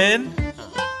 Bebe Finn!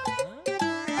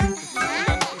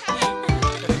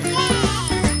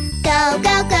 Go,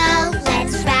 go, go,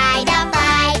 let's ride a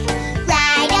bike.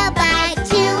 Ride a bike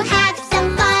to have some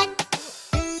fun.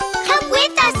 Come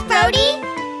with us, Brody.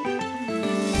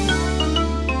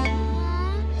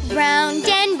 Round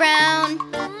and round,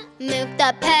 move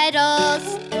the pedals.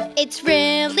 It's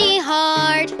really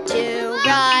hard to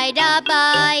ride a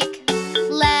bike.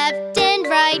 Left and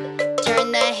right,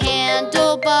 turn the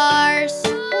handlebars.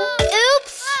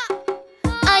 Oops!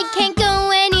 I can't go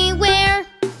anywhere.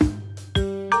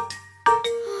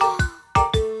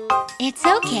 It's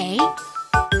okay.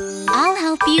 I'll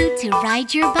help you to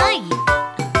ride your bike.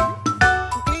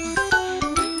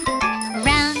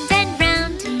 Round and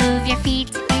round, move your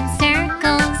feet in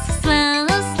circles. Slow,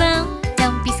 slow,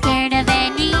 don't be scared of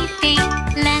anything.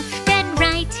 Left and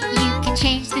right, you can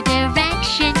change the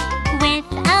direction. With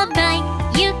a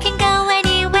bike, you can go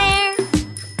anywhere.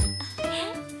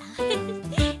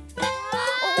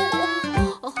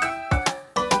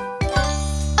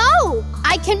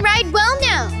 can ride well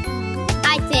now.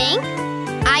 I think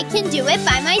I can do it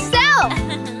by myself.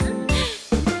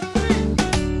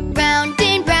 Round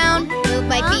and round, move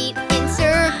my feet in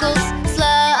circles.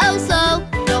 Slow,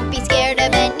 slow, don't be scared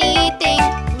of anything.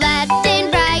 Left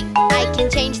and right, I can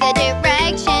change the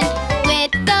direction.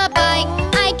 With the bike,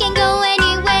 I can go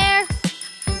anywhere.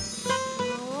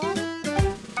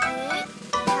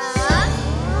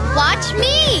 Watch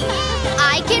me!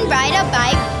 I can ride a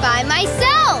bike by myself.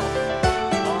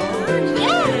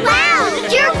 Wow,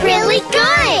 you're really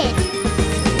good!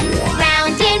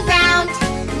 Round and round,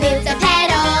 move the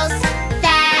pedals.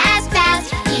 Fast,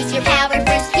 fast, use your power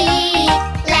for speed.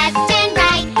 Left and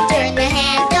right, turn the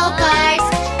handlebars.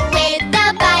 With the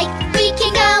bike, we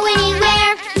can go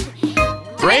anywhere.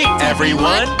 Great,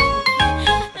 everyone!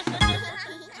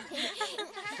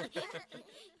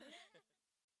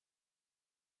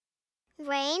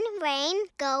 Rain, rain,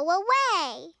 go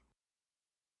away.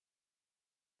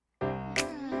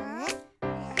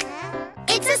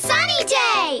 It's a sunny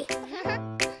day!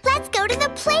 Let's go to the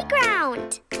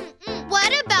playground.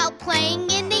 What about playing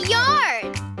in the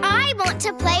yard? I want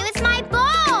to play with my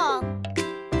ball.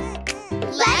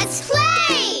 Let's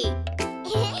play!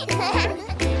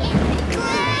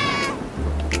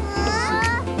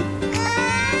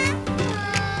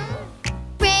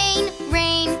 Rain,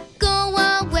 rain, go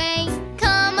away.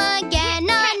 Come again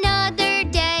another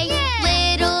day.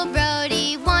 Little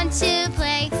Brody wants to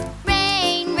play.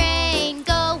 Rain, rain,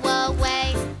 go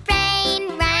away.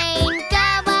 Rain, rain, go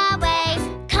away.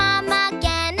 Come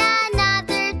again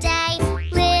another day.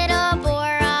 Little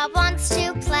Bora wants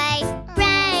to play.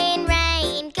 Rain,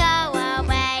 rain, go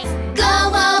away. Go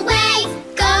away,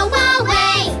 go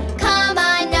away. Come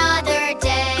another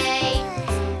day.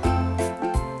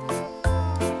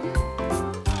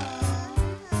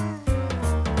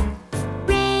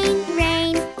 Rain,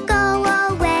 rain, go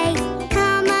away.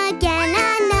 Come again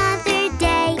another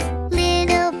day.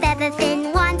 Little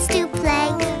Bebe wants to play.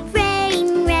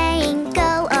 Rain, rain,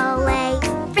 go away.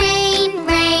 Rain,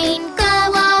 rain,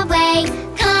 go away.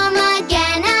 Come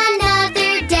again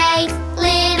another day.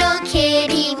 Little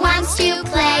kitty wants to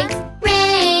play.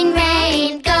 Rain,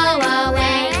 rain, go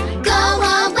away. Go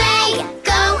away,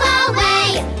 go away.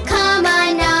 Come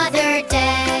another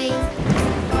day.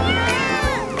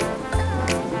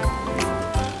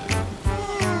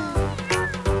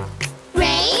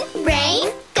 Rain, rain,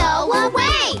 go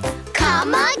away.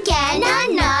 Come again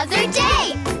another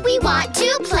day. We want to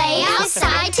play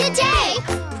outside today.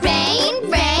 Rain,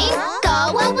 rain,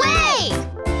 go away.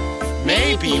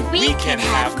 Maybe we can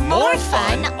have more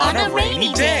fun on a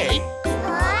rainy day.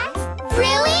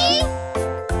 Really?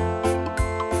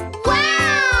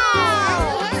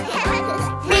 Wow!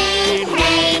 Rain,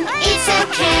 rain, it's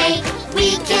okay.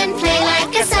 We can play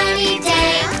like a sunny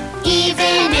day.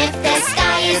 Even if the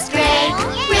sky is gray.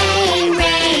 Rain,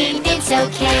 rain, it's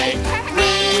okay.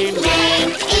 Rain, rain,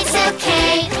 it's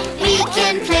okay. We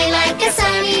can play like a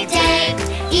sunny day.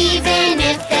 Even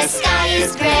if the sky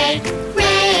is gray.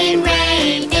 Rain,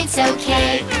 rain, it's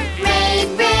okay.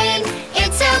 Rain, rain,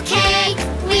 it's okay.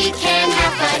 We can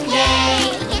have fun,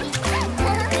 yay!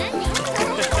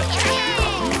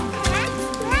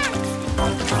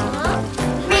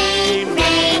 Rain,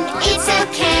 rain, it's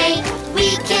okay. We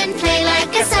can play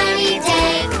like a sunny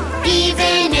day.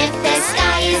 Even if the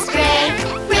sky is gray.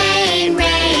 Rain,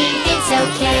 rain, it's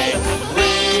okay.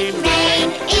 Rain, rain,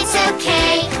 it's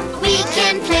okay. We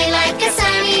can play like a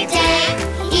sunny day.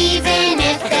 Even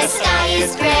if the sky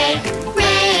is gray.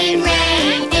 Rain,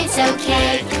 rain, it's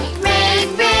okay. Rain,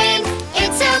 rain,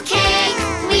 it's okay.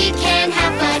 We can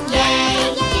have fun, yay!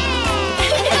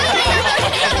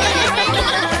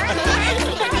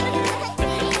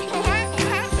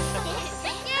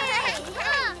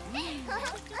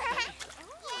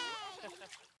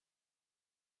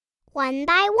 One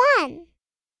by one.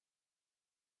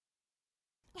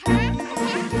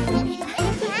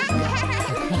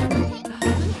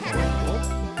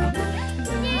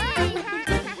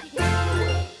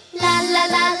 La la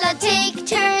la la, take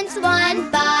turns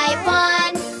one by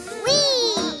one.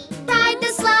 Whee! Ride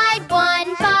the slide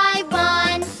one by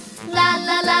one. La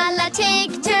la la la,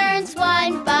 take turns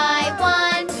one by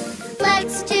one.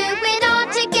 Let's do it all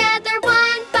together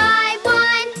one by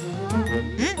one.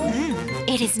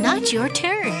 It is not your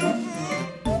turn.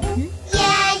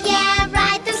 Yeah, yeah,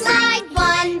 ride the slide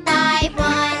one by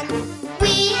one.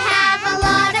 We have a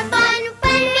lot of fun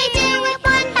when we do it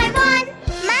one by one.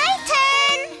 My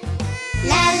turn!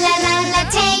 La la la la,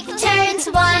 take turns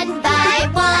one by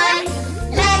one.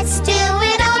 Let's do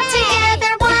it all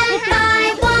together one by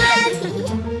one.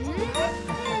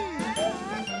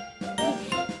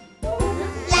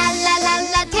 La la la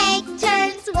la, take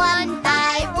turns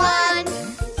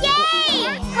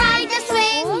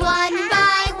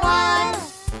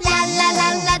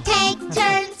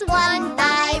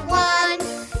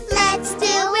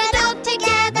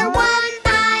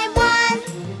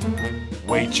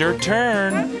it's your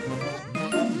turn.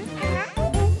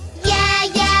 Yeah,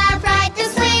 yeah, ride the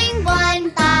swing one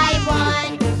by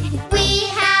one. We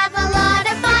have a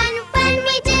lot of fun when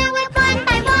we do it one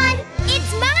by one.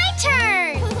 It's my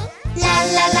turn! La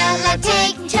la la la,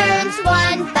 take turns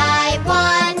one by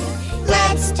one.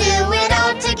 Let's do it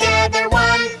all together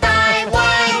one by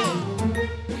one.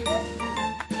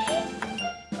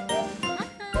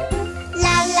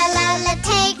 La la la la,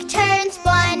 take turns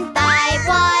one by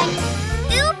one.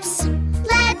 Oops!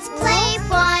 Let's play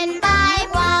one by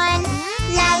one.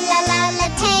 La la la la,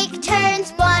 take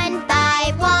turns one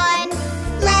by one.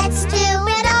 Let's do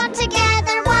it all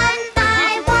together one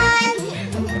by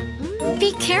one.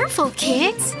 Be careful,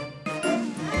 kids.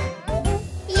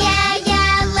 Yeah,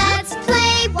 yeah, let's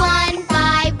play one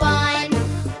by one.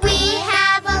 We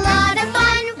have a lot of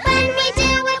fun when we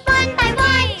do it one by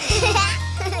one.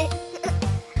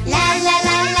 La la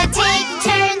la la, take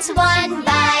turns one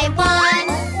by one.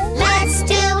 Let's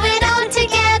do it all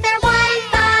together one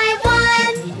by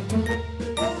one.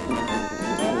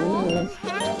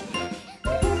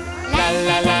 La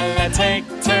la la la, take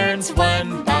turns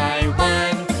one by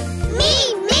one. Me,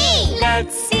 me.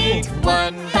 Let's eat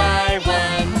one by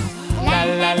one. La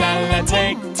la la la,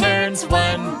 take turns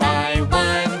one by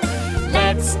one.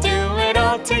 Let's do it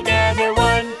all together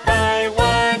one by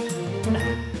one.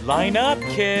 Line up,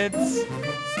 kids.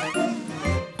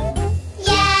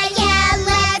 Yeah, yeah,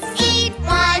 let's eat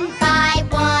one by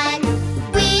one.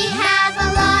 We have a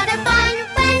lot of fun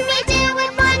when we do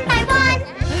it one by one.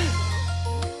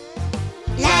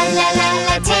 La la la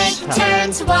la, take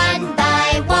turns one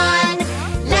by one.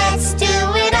 Let's do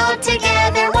it all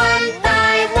together one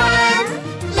by one.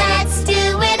 Let's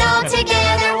do it all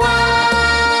together one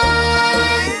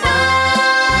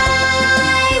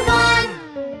by one.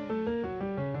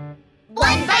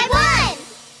 One by one.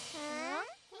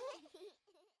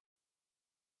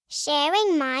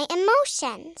 Sharing my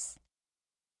emotions.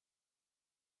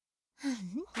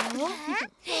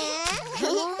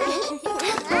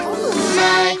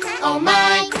 My, oh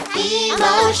my,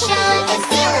 emotion is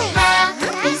feeling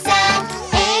happy, sad,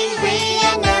 angry,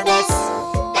 and nervous.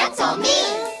 That's all me.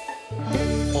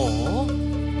 Oh.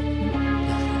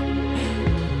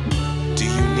 Do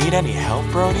you need any help,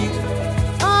 Brody?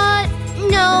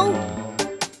 No.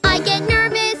 I get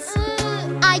nervous.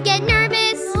 I get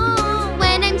nervous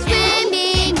when I'm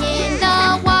swimming in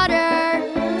the water.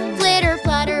 Flitter,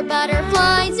 flutter,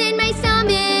 butterflies in my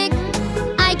stomach.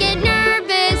 I get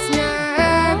nervous,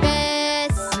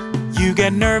 nervous. You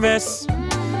get nervous.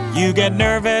 You get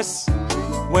nervous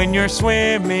when you're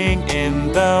swimming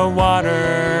in the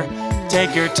water.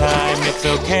 Take your time, it's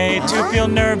okay to feel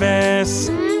nervous.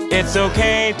 It's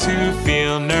okay to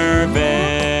feel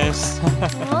nervous.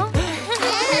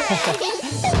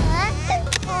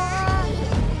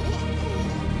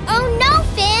 Oh no,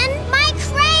 Finn! My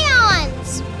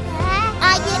crayons!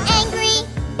 I get angry.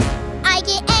 I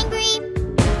get angry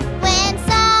when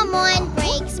someone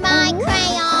breaks my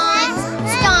crayons.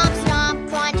 Stomp, stomp,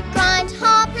 crunch, crunch,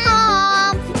 hop,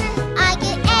 hop. I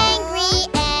get angry,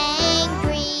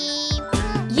 angry.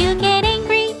 You get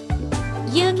angry.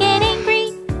 You get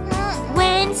angry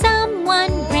when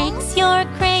someone breaks your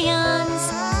crayons.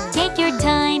 Take your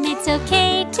time, it's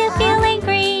okay to feel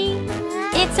angry.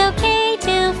 It's okay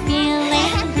to feel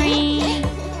angry.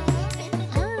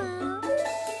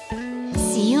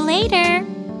 See you later.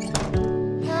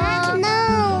 No,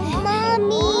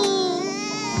 Mommy.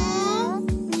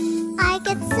 I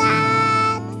get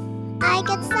sad. I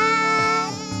get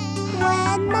sad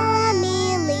when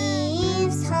Mommy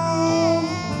leaves home.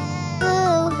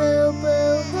 Boo-hoo,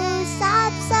 boo-hoo,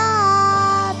 sob,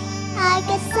 sob. I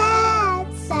get sad,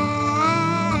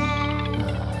 sad.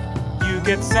 You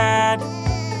get sad.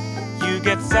 You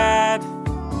get sad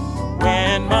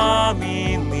when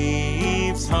Mommy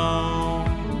leaves home.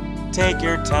 Take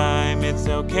your time, it's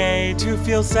okay to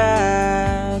feel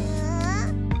sad.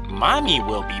 Mommy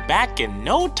will be back in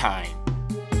no time.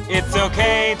 It's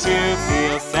okay to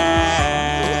feel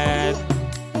sad.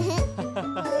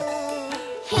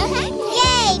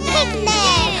 Yay,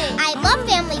 picnic! I love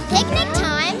family picnic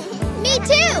time. Me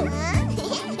too.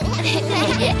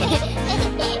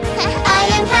 I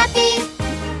am happy.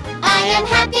 I am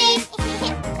happy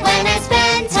when I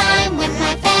spend time with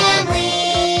my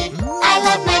family. I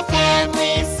love my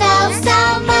family so, so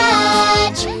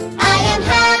much. I am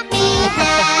happy,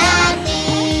 happy.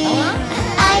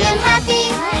 I am happy.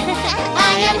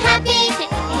 I am happy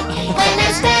when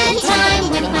I spend time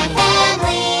with my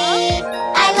family.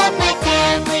 I love my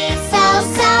family so,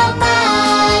 so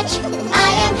much. I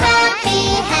am happy,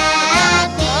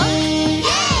 happy.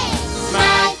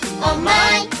 My, oh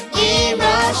my,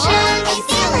 emotion is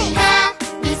feeling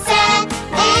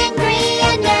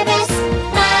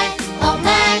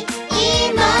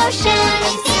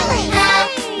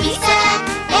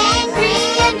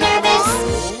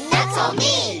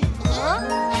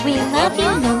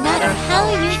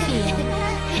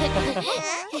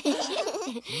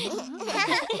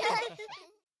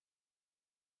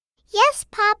Yes,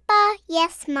 Papa.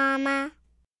 Yes, Mama.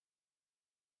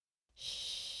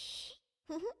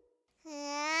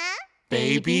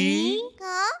 Baby,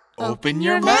 open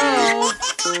your mouth.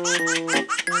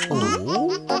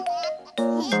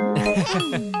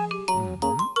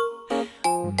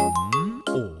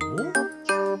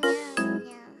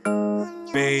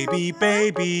 Baby,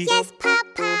 baby. Yes,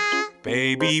 Papa.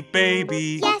 Baby,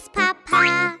 baby. Yes,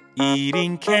 Papa.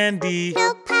 Eating candy.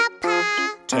 No, Papa.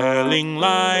 Telling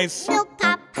lies. No,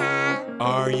 Papa.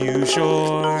 Are you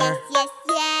sure? Yes, yes,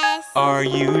 yes. Are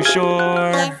you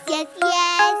sure? Yes, yes,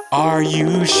 yes. Are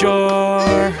you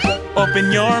sure?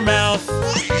 Open your mouth.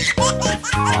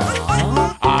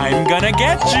 I'm gonna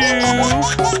get you.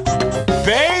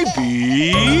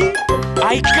 Baby,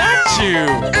 I got you.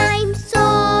 I'm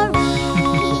sorry.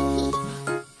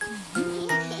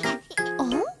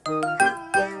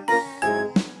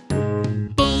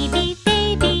 Baby,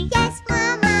 baby, Yes,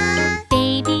 Mama.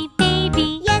 baby,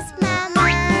 baby, Yes, Mama.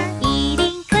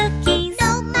 eating cookies,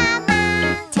 No, Mama.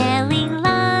 telling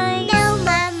lies. No,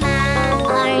 Mama.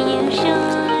 Are you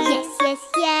sure? Yes, yes,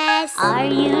 yes. Are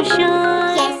you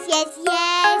sure? Yes, yes,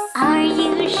 yes. Are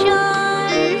you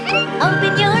sure?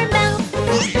 Open your mouth.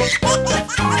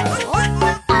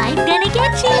 I'm gonna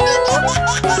get you.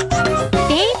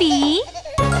 Baby,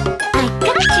 I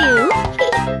got you.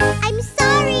 I'm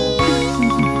sorry.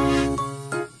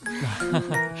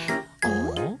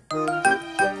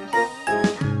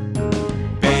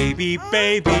 Baby,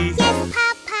 baby. Yes,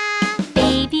 Papa.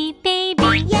 Baby,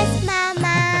 baby, Yes,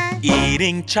 Mama.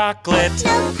 Eating chocolate.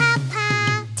 No,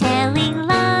 Papa. telling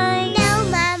lies. No,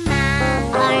 Mama.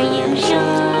 Are you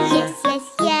sure? Yes, yes,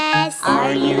 yes.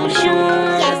 Are you sure?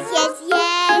 Yes, yes,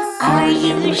 yes. Are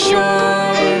you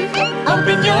sure?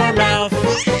 Open your mouth.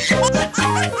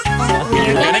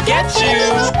 We're gonna get you.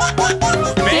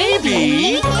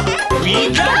 Baby, we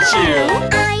got you.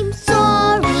 I'm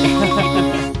sorry.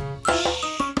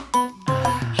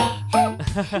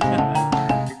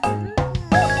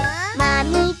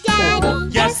 Mommy, Daddy.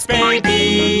 Yes,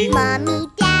 baby. Mommy,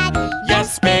 Daddy.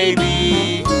 Yes,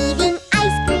 baby. Eating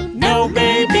ice cream. No,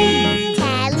 baby.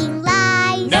 Telling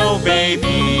lies. No,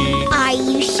 baby. Are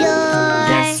you sure?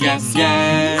 Yes, yes,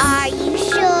 yes. Are you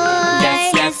sure?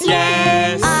 Yes, yes,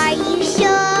 yes. Are you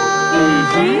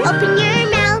sure? Open your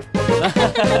mouth.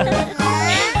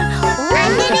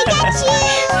 I'm gonna get you.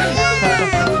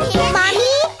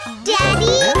 Mommy,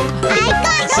 Daddy, I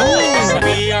got you.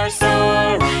 We are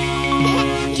sorry.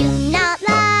 Do not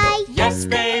lie. Yes,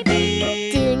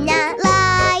 baby. Do not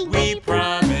lie. We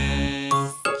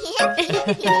promise.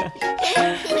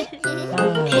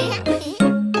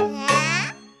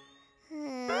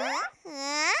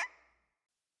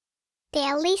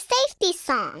 Daily safety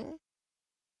song.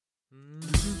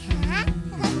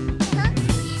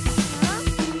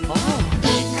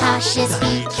 Be cautious,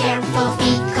 be careful,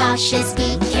 be cautious,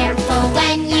 be careful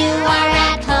when you are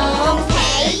at home.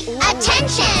 Pay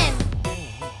attention!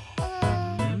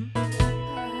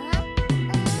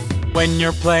 When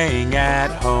you're playing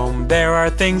at home, there are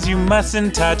things you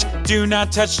mustn't touch. Do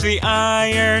not touch the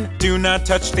iron. Do not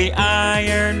touch the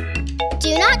iron.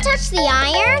 Do not touch the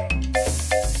iron.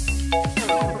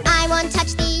 I won't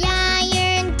touch the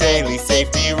iron. Daily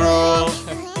safety rule.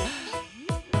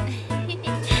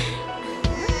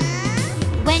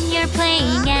 When you're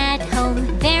playing at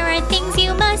home, there are things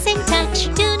you mustn't touch.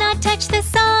 Do not touch the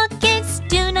sockets.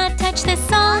 Do not touch the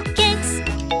sockets.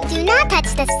 Do not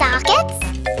touch the sockets.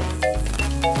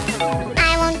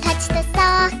 I won't touch the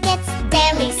sockets.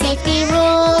 Daily safety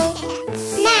rule.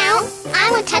 Now, I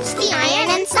won't touch the iron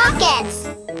and sockets.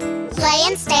 Play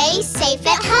and stay safe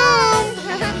at home.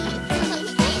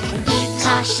 Be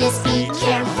cautious, be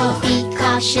careful, be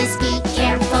cautious, be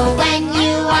careful when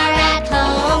you are at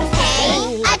home.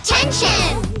 Pay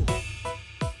attention!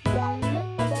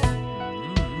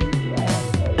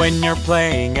 When you're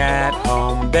playing at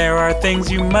home, there are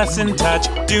things you mustn't touch.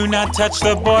 Do not touch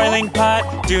the boiling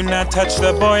pot. Do not touch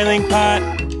the boiling pot.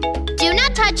 Do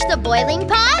not touch the boiling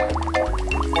pot.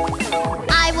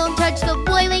 I won't touch the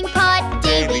boiling pot.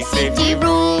 Daily safety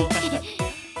rule.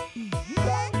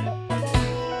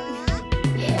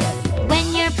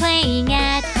 When you're playing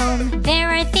at home, there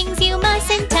are things you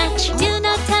mustn't touch. Do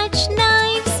not touch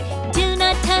knives. Do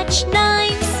not touch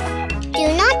knives. Do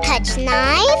not touch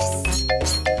knives.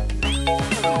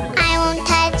 I won't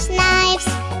touch knives.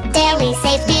 Daily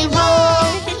safety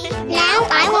rule. Now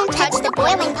I won't touch the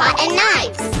boiling pot and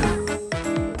knives.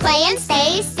 Play and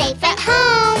stay safe at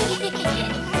home.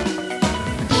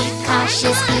 Be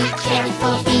cautious, be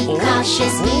careful, be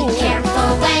cautious, be careful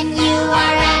when you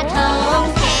are at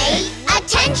home. Pay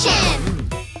attention!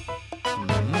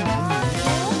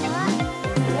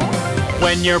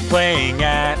 When you're playing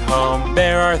at home,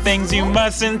 there are things you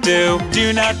mustn't do.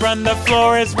 Do not run, the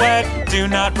floor is wet. Do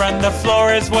not run, the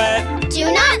floor is wet.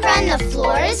 Do not run, the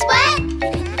floor is wet.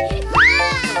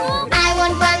 I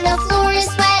won't run, the floor is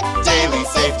wet. Daily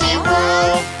safety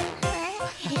rule.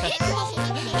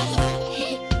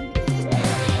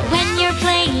 When you're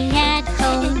playing at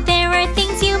home, there are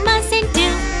things you mustn't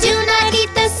do. Do not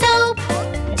eat the soap.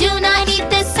 Do not eat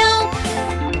the soap.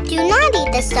 Do not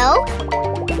eat the soap.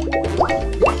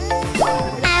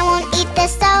 I won't eat the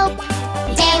soap.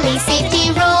 Daily safety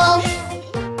rule.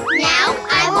 Now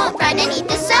I won't run and eat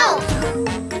the soap.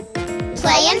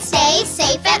 Play and stay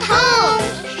safe at home.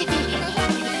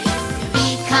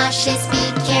 Be cautious,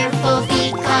 be careful,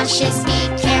 be cautious, be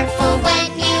careful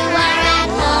when you are at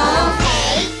home.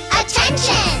 Pay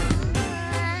attention!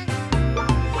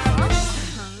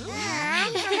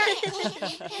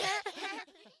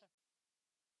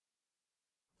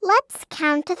 Let's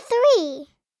count to 3.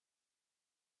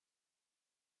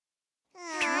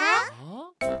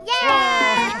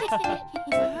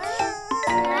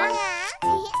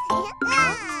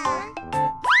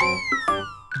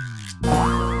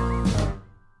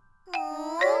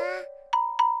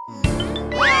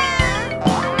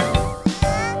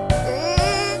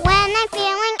 When I'm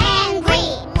feeling angry,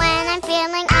 when I'm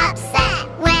feeling upset,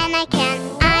 when I can't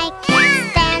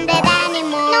stand it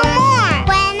anymore. No more.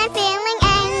 When I'm feeling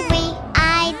angry,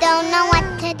 I don't know what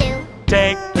to do.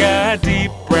 Take a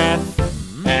deep breath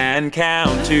and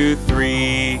count to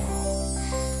 3.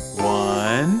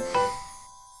 1,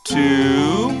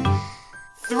 2,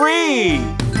 3.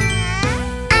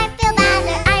 I feel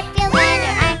better, I feel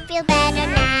better, I feel better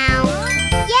now.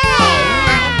 Yay!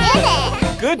 I did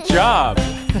it! Good job.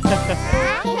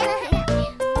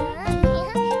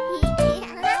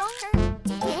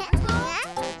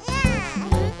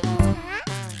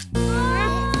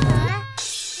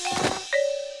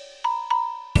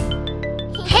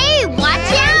 Hey,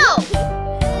 watch out!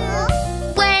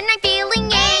 When I'm feeling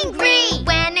angry,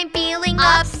 when I'm feeling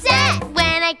upset,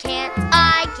 when I can't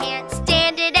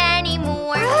stand it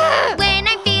anymore. When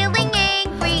I'm feeling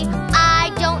angry,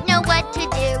 I don't know what to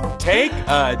do. Take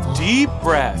a deep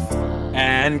breath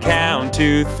and count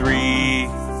to 3.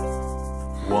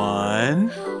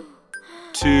 1,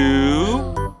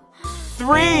 2,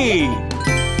 3.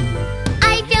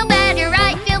 I feel better,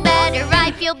 I feel better,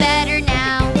 I feel better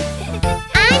now.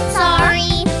 I'm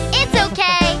sorry, it's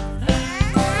okay.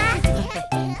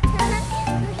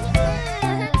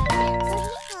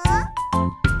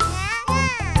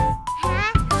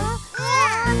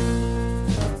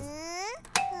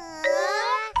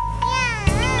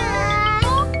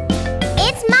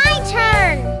 It's my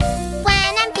turn.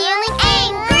 When I'm feeling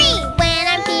angry, when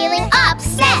I'm feeling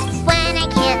upset, when I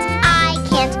can't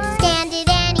stand it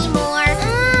anymore.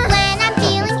 When I'm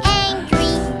feeling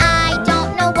angry, I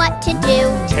don't know what to do.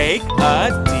 Take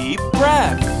a deep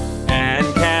breath and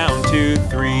count to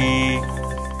 3.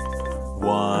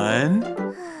 1,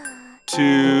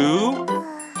 2,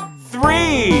 3.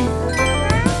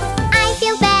 I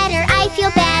feel better, I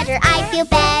feel better, I feel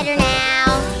better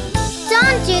now.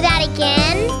 Don't do that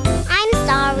again. I'm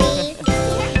sorry.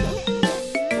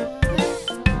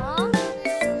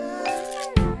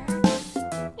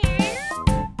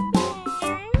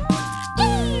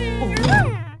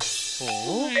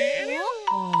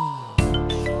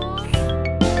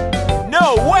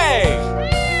 No way!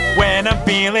 When I'm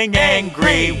feeling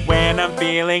angry, when I'm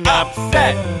feeling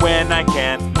upset, when I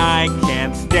can't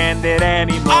stand it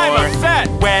anymore. I'm upset!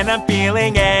 When I'm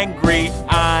feeling angry,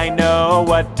 I know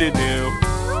what to do.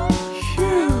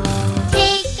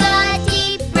 Take a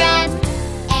deep breath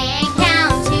and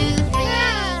count to 3.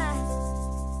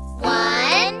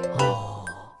 1,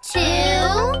 2,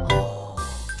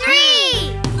 3.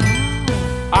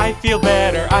 I feel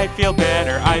better, I feel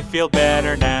better, I feel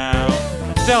better now.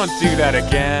 Don't do that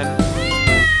again.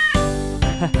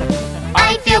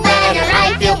 I feel better,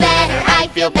 I feel better, I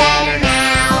feel better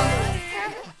now.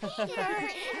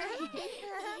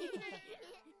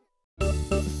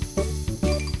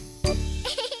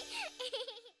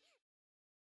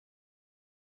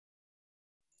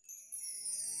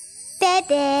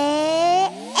 Bebe.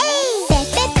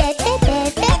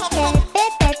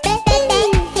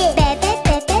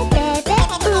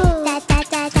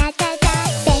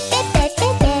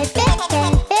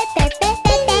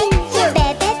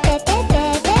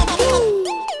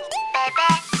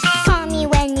 Call me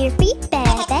when you're free,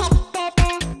 Bebe.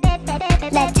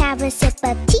 Let's have a sip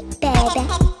of tea, Bebe.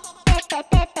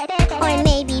 Or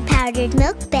maybe powdered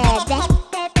milk, Bebe.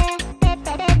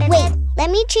 Wait, let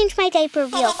me change my diaper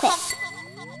real quick.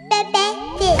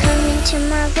 Bebe. Come into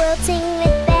my world, sing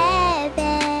with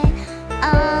Bebe.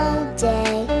 All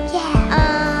day, yeah,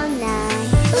 all night.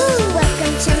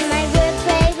 Welcome to my world,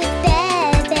 play with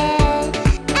Bebe.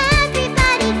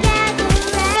 Everybody gather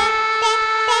round.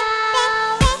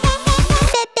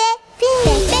 Bebe,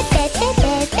 Bebe,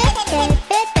 Bebe,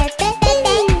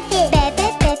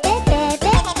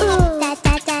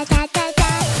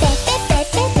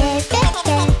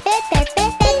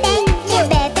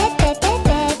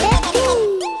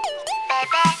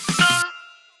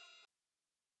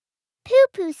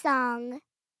 Poo-poo song.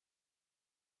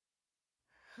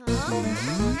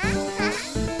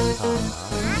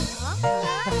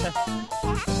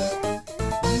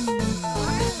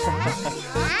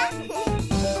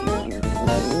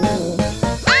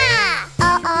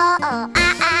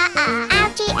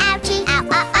 Ouchie, ouchie, ow,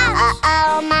 ow,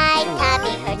 ow, my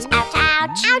tummy hurts, ouch,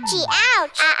 ouch. Ouchie,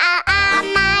 ouch,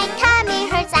 my tummy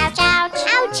hurts, ouch, ouch.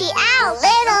 Ouchie, ow,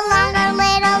 little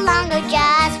longer,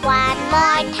 just one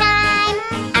more time.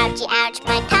 Ouchie, ouch,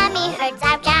 my tummy hurts,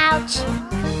 ouch, ouch.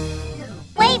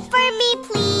 Wait for me,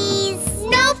 please.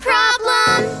 No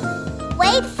problem.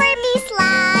 Wait for me,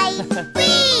 Sly.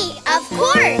 Wee, of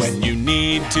course. When you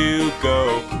need to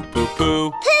go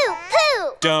poo-poo-poo,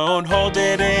 Poo-poo, don't hold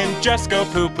it in, just go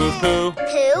poo-poo-poo.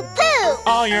 poo-poo,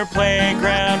 All your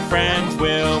playground friends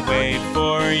will wait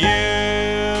for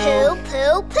you.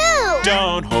 poo-poo-poo.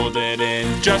 Don't hold it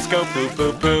in, just go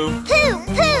poo-poo-poo.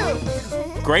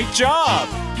 Poo-poo. Great job!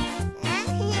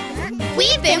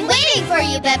 We've been waiting for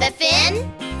you, Bebe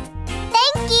Finn.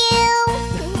 Thank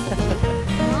you.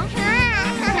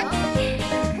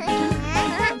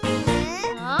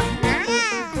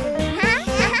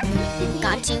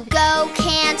 Got to go,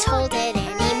 can't hold it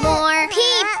anymore.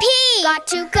 Pee pee. Got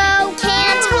to go,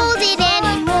 can't hold it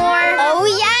anymore. Oh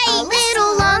yikes! A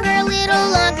little longer,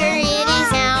 it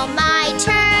is now my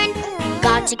turn.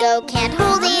 Got to go, can't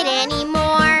hold it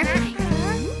anymore.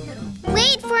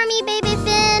 Wait for me, Bebe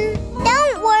Finn.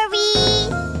 Don't worry.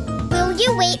 Will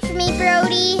you wait for me,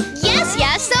 Brody?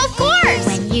 Yes, of course.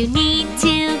 When you need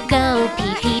to go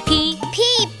pee pee pee,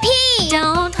 Pee pee.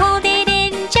 don't hold it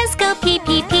in, just go pee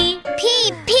pee pee.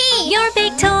 Pee pee. Your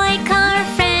big toy car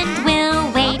friend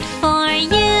will wait for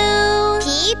you.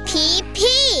 Pee pee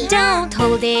pee. Don't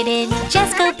hold it in,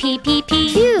 just go pee pee pee.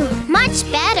 Phew, much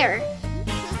better.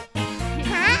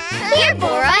 Here,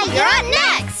 Bora, you're up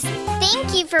next.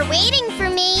 Thank you for waiting for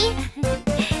me.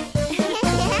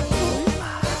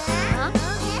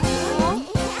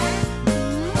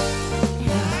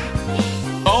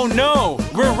 Oh no,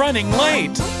 we're running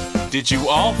late! Did you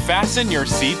all fasten your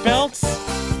seatbelts?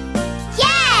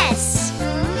 Yes!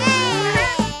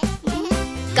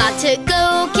 Got to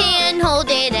go, can't hold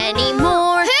it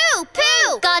anymore. Poo,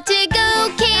 poo! Got to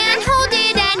go, can't hold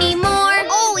it anymore.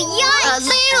 Oh, yikes! A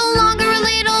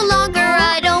little longer,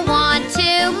 I don't want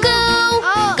to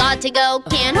go. Got to go,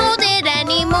 can't hold it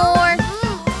anymore.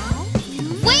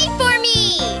 Wait for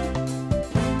me!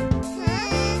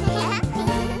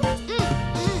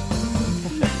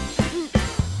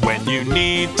 When you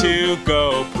need to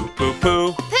go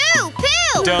poo-poo-poo, Poo,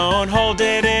 poo! don't hold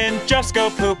it in, just go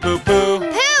poo-poo-poo.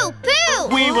 Poo, poo!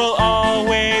 We will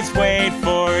always wait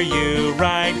for you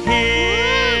right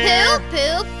here.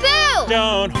 Poo, poo, poo!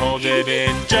 Don't hold it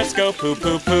in, just go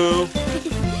poo-poo-poo.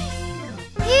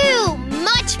 Phew,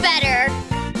 much better.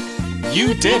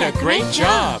 You did a great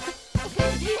job.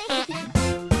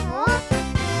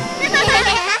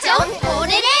 Don't hold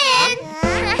it in.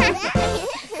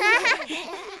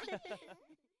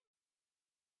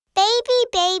 Baby,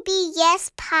 baby, yes,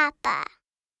 Papa.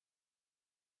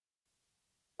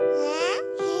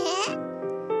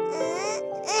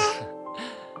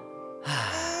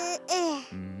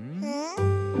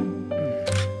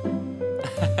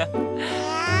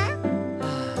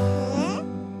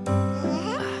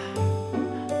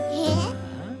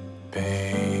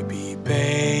 Baby,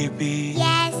 baby,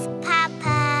 Yes,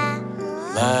 Papa.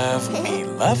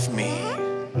 love me,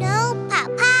 No,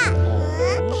 Papa.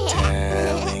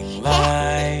 telling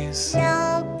lies.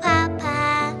 No,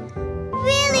 Papa.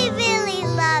 Really, really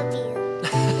love you.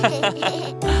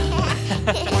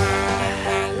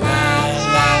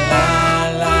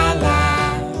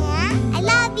 I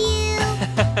love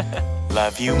you.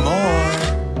 Love you more.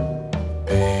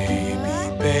 Baby,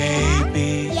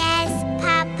 baby, Yes,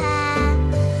 Papa.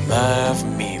 love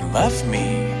me,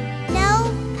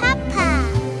 No, Papa.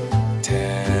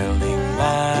 telling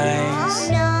lies.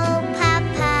 No,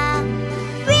 Papa.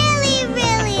 Really,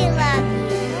 really love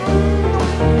you.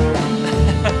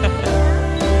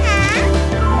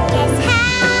 Guess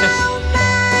how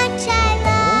much I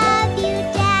love you,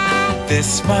 Dad.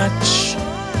 This much,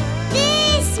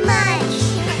 This much.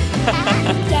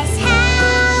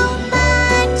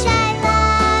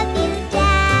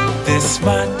 This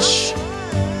much.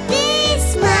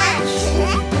 This much.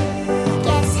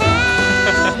 Guess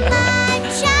how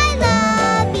much I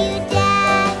love you,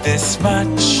 Dad. This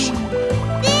much.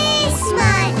 This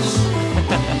much.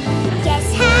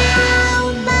 Guess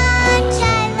how much I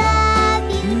love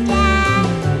you, Dad.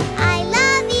 I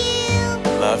love you.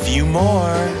 Love you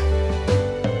more.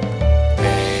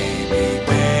 Baby,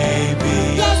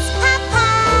 baby. Yes, Papa.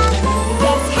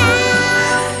 Guess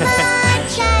how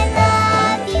much I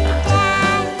love you,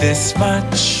 Dad. This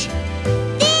much.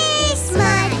 This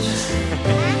much.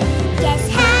 Guess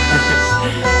how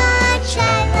much I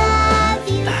love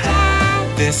you,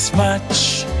 Dad. This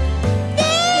much.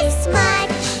 This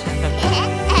much.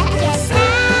 Guess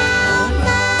how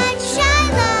much I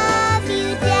love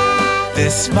you, Dad.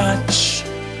 This much.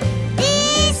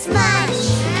 This much.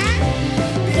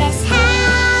 Guess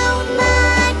how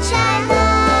much I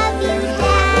love you,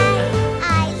 Dad. I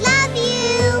love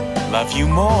you. Love you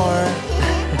more.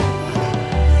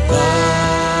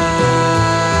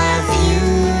 Love you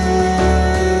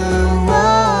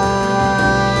more.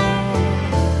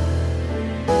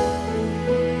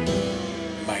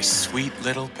 My sweet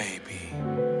little baby,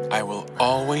 I will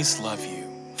always love you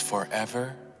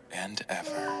forever and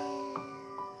ever.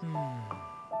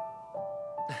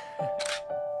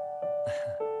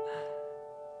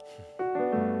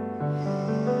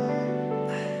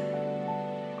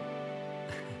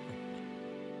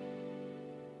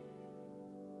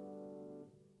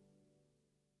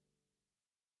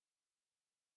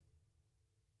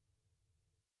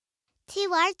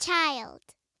 To our child.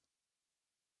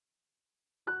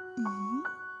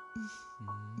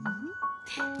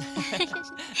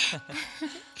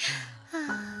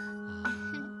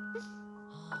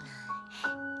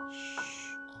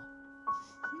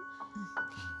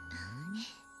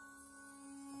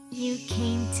 You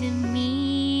came to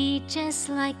me just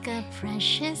like a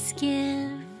precious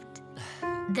gift,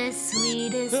 the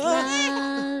sweetest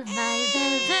love I've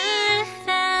ever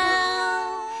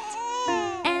felt.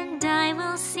 And I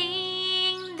will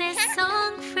sing this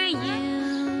song for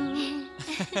you,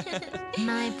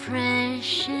 my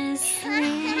precious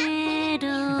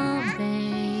little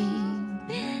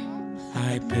babe.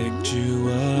 I picked you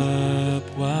up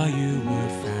while you were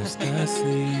fast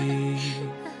asleep.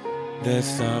 The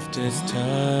softest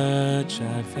touch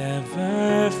I've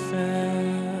ever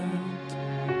felt.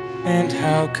 And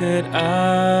how could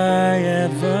I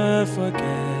ever forget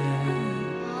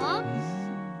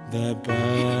the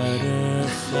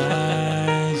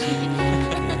butterflies you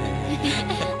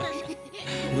gave?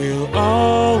 We'll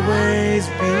always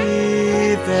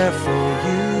be there for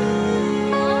you.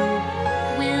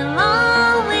 We'll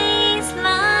always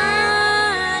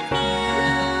love you.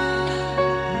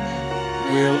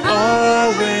 We'll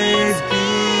always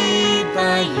be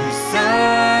by your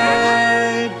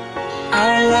side,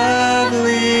 our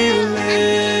lovely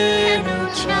little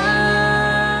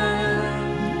child.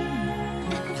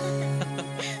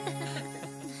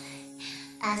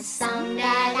 A song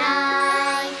that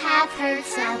I have heard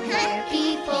somewhere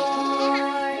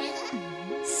before.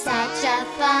 Such a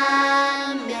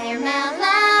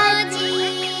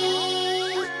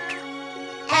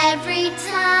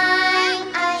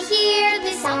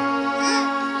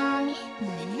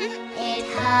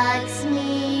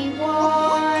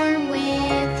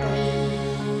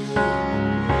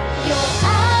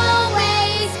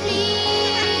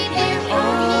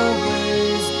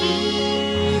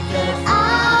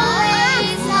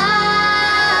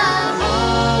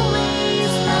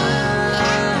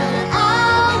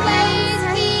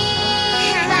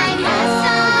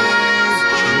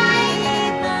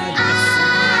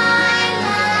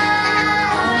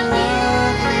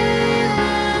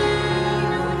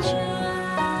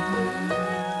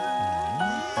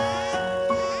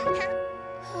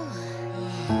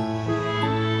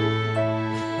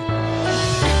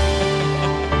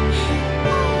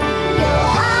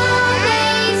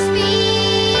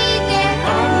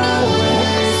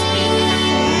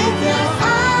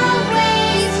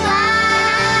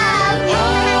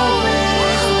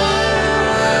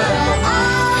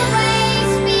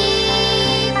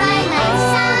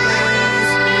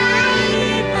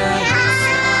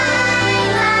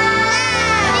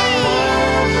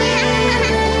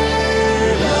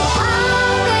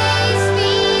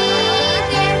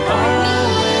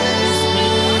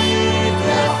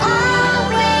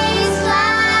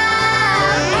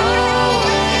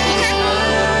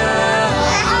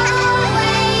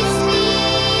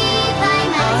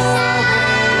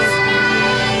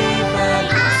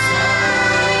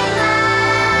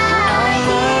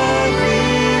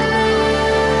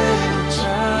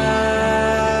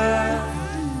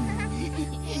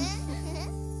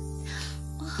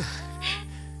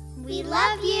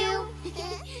love you.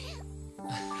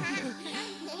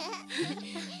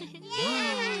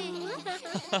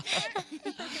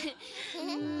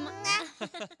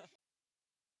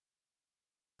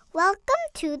 Welcome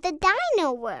to the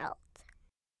Dino World.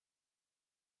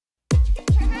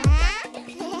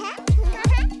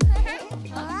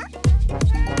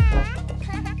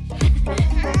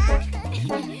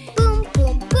 Boom,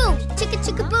 boom, boom. Chicka,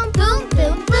 chicka, boom, boom,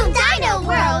 boom, boom. Dino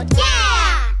World,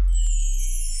 yeah!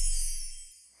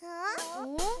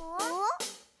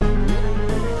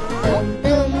 Boom,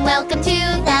 boom, welcome to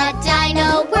the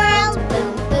Dino World. Boom,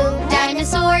 boom,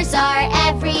 dinosaurs are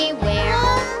everywhere.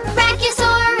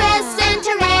 Brachiosaurus and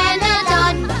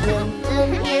Pteranodon. Boom, boom,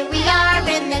 here we are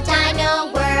in the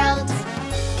Dino World.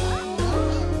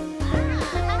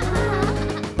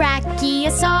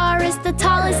 Brachiosaurus, the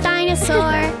tallest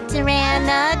dinosaur.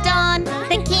 Pteranodon,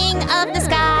 the king of the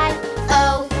sky.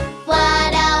 Oh,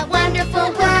 what a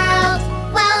wonderful world.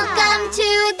 Welcome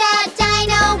to the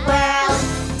Dino World.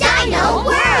 Dino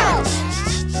World.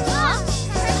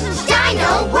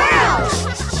 Dino World.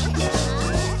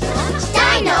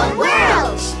 Dino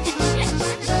World.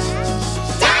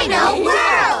 Dino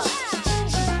World.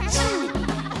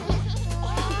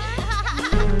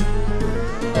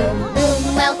 Boom, boom,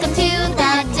 welcome to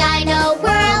the Dino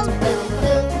World. Boom,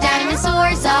 boom,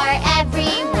 dinosaurs are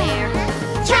everywhere.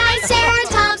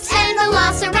 Triceratops and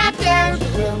Velociraptor.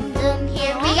 Boom, boom,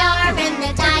 here we are in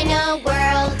the Dino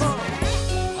World.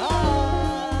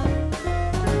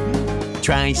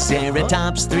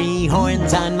 Triceratops, 3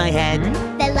 horns on my head.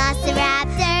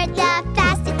 Velociraptor, the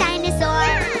fastest dinosaur.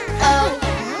 Oh,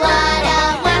 what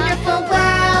a wonderful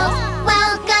world.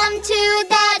 Welcome to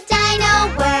the Dino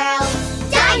World.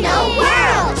 Dino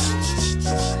World.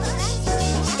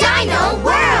 Dino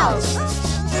World.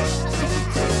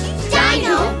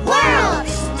 Dino World.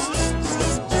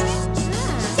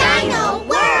 Dino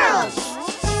World.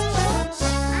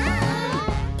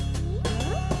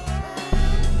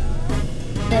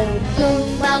 Boom,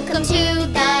 boom, welcome to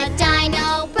the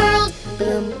Dino World.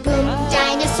 Boom, boom,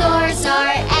 dinosaurs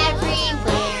are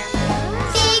everywhere.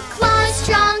 Big claws,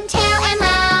 strong tail, and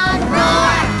loud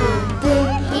roar. Boom, boom,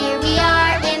 here we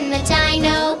are in the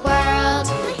Dino World.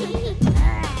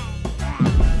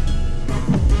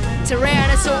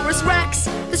 Tyrannosaurus Rex,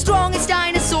 the strongest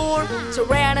dinosaur.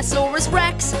 Tyrannosaurus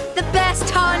Rex, the best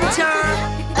hunter.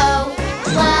 Oh,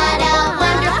 what a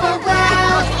wonderful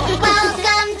world.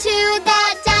 Welcome to the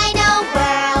Dino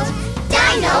World.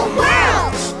 Dino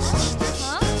World.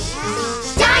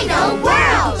 Dino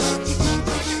World.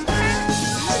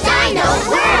 Dino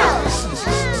World.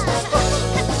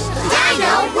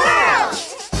 Dino World.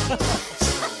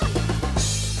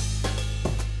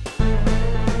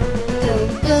 Boom,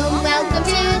 boom, welcome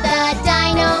to the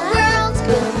Dino World.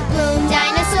 Boom, boom,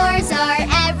 dinosaurs are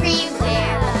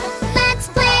everywhere. Let's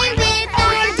play with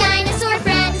our dinosaur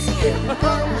friends. Boom,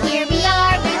 boom, here we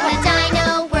are in the Dino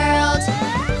World.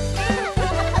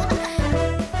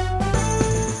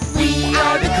 We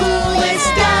are the coolest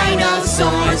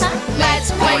dinosaurs. Let's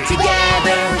play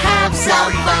together, have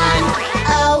some fun.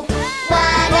 Oh,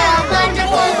 what a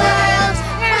wonderful world.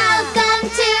 Welcome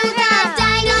to the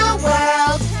Dino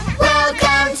World.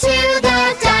 Welcome to the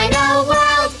Dino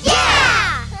World,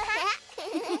 yeah!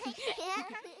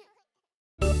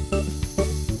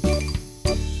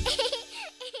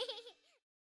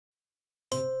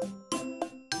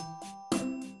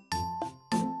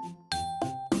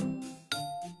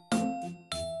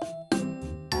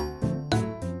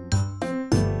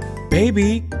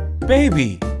 Baby,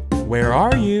 baby, where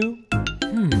are you?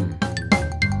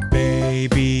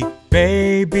 Baby,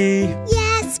 baby,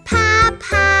 Yes,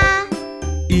 Papa.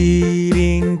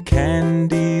 eating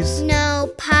candies, No,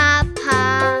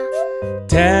 Papa.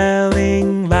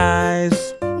 telling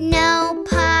lies. No,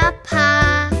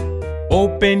 Papa.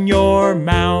 Open your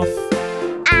mouth.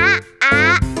 Ah,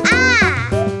 ah, ah.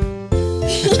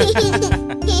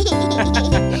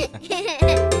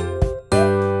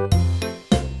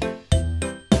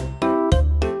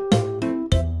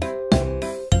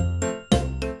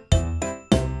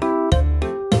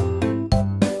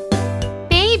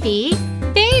 Baby,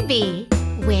 baby,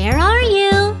 where are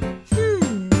you?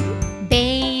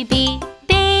 Baby,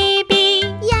 baby,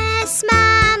 Yes,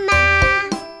 Mama.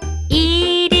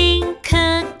 eating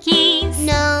cookies.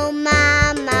 No,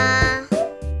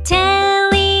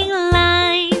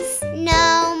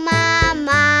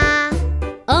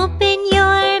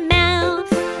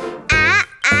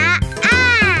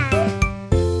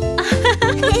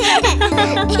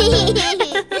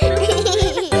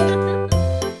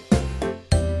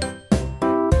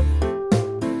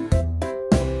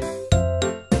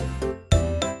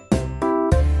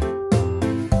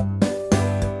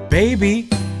 Baby,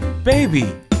 baby,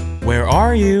 where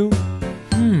are you?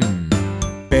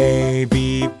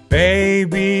 Baby,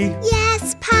 baby.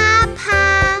 Yes,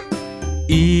 Papa.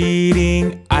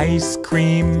 Eating ice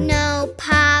cream. No,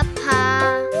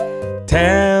 Papa.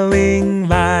 Telling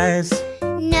lies.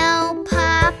 No,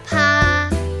 Papa.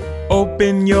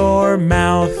 Open your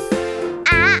mouth.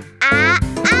 Ah, ah,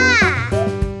 ah.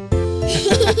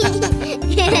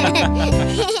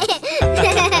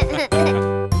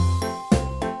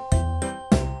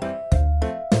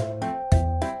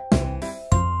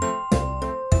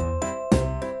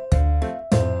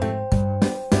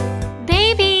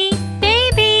 Baby,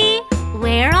 baby,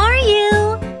 where are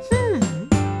you?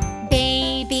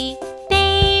 Baby,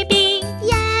 baby,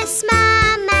 Yes,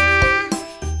 Mama.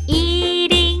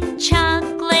 eating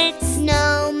chocolates,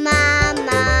 No,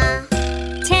 Mama.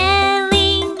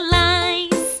 telling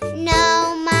lies.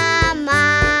 No,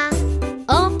 Mama.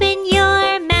 Open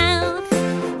your mouth.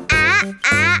 Ah,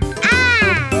 ah,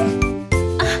 ah.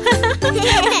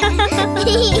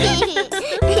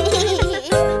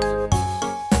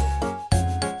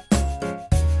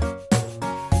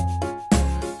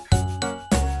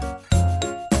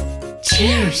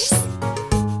 Cheers.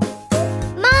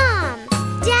 Mom,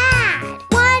 Dad,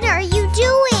 what are you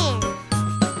doing?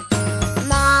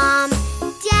 Mom,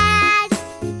 Dad,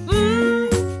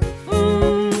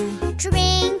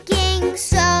 drinking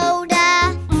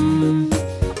soda,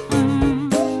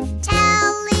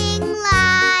 telling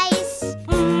lies.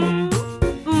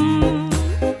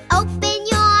 Open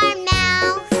your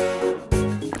mouth.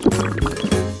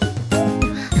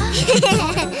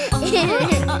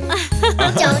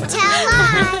 Don't tell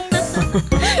lies.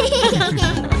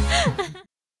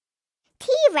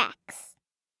 T-Rex.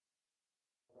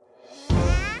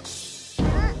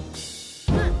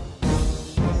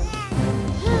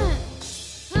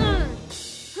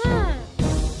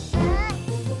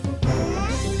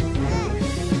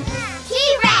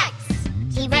 T-Rex!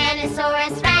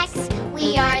 Tyrannosaurus Rex,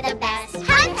 we are the best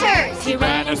hunters!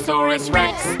 Tyrannosaurus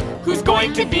Rex, who's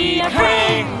going to be a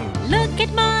prey? Look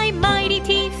at my mighty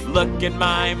teeth. Look at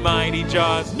my mighty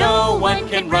jaws. No one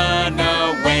can run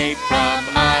away from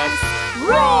us.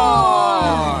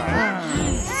 Roar!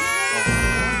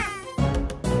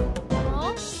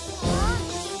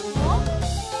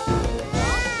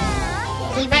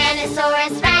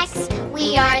 Tyrannosaurus Rex,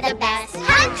 we are the best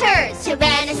hunters!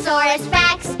 Tyrannosaurus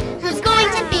Rex, who's going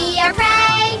to be our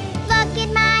prey? Look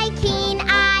at my keen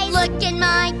eyes. Look at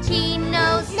my keen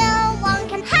nose. No one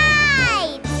can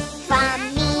hide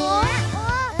from me.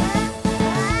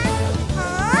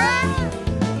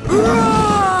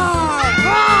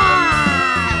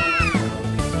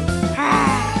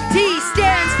 T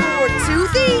stands for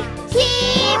toothy.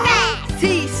 T-Rex. T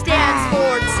stands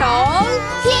for tall.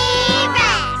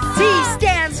 T-Rex. T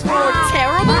stands for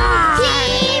terrible.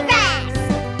 T-Rex.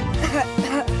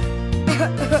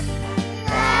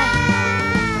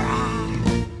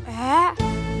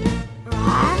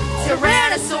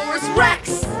 Tyrannosaurus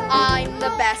Rex. I'm the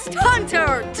best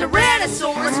hunter.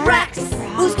 Tyrannosaurus Rex.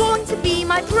 Who's going to be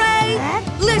my prey?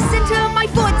 Listen to my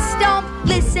foot stomp.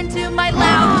 Listen to my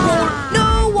loud roar.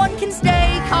 No one can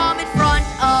stay calm in front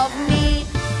of me.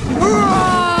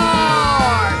 Roar!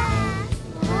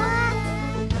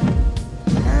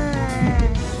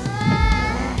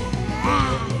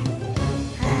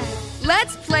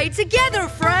 Let's play together,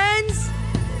 friends.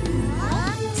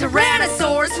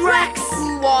 Tyrannosaurus Rex.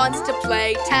 Who wants to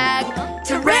play tag?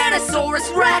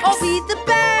 Tyrannosaurus Rex. I'll be the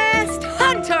best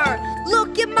hunter.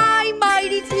 Look at my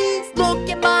mighty teeth. Look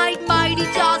at my mighty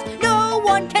jaws. No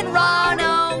one can run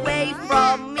away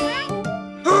from me.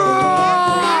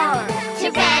 Roar!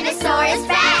 Tyrannosaurus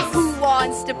Rex. Who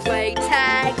wants to play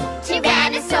tag?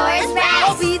 Tyrannosaurus Rex.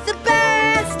 I'll be the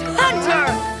best hunter.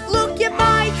 Look at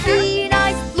my keen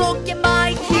eyes. Look at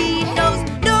my keen nose.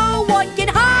 No one can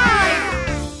hide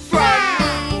from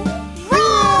me.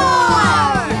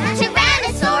 Roar!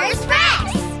 Tyrannosaurus Rex.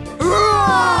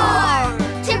 Roar!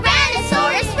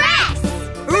 Tyrannosaurus Rex.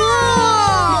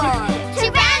 Roar!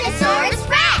 Tyrannosaurus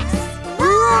Rex.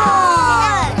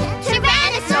 Roar!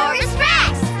 Tyrannosaurus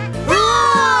Rex.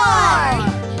 Roar!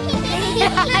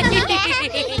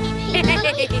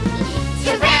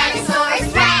 Tyrannosaurus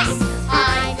Rex.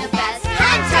 I'm the best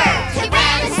hunter.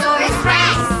 Tyrannosaurus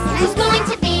Rex. Who's going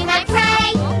to be my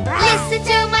prey? Listen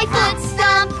to my foot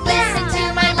stomp. Listen to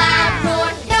my loud roar.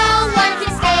 No one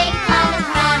can stay calm in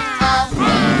front of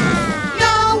me.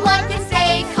 No one can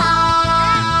stay calm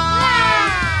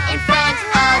in front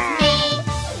of me.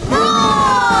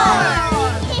 Roar!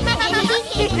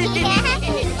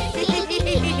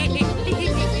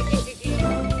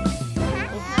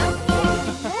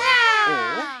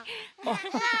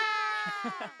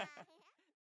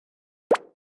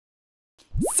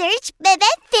 search Bebe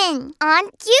Finn on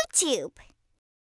YouTube.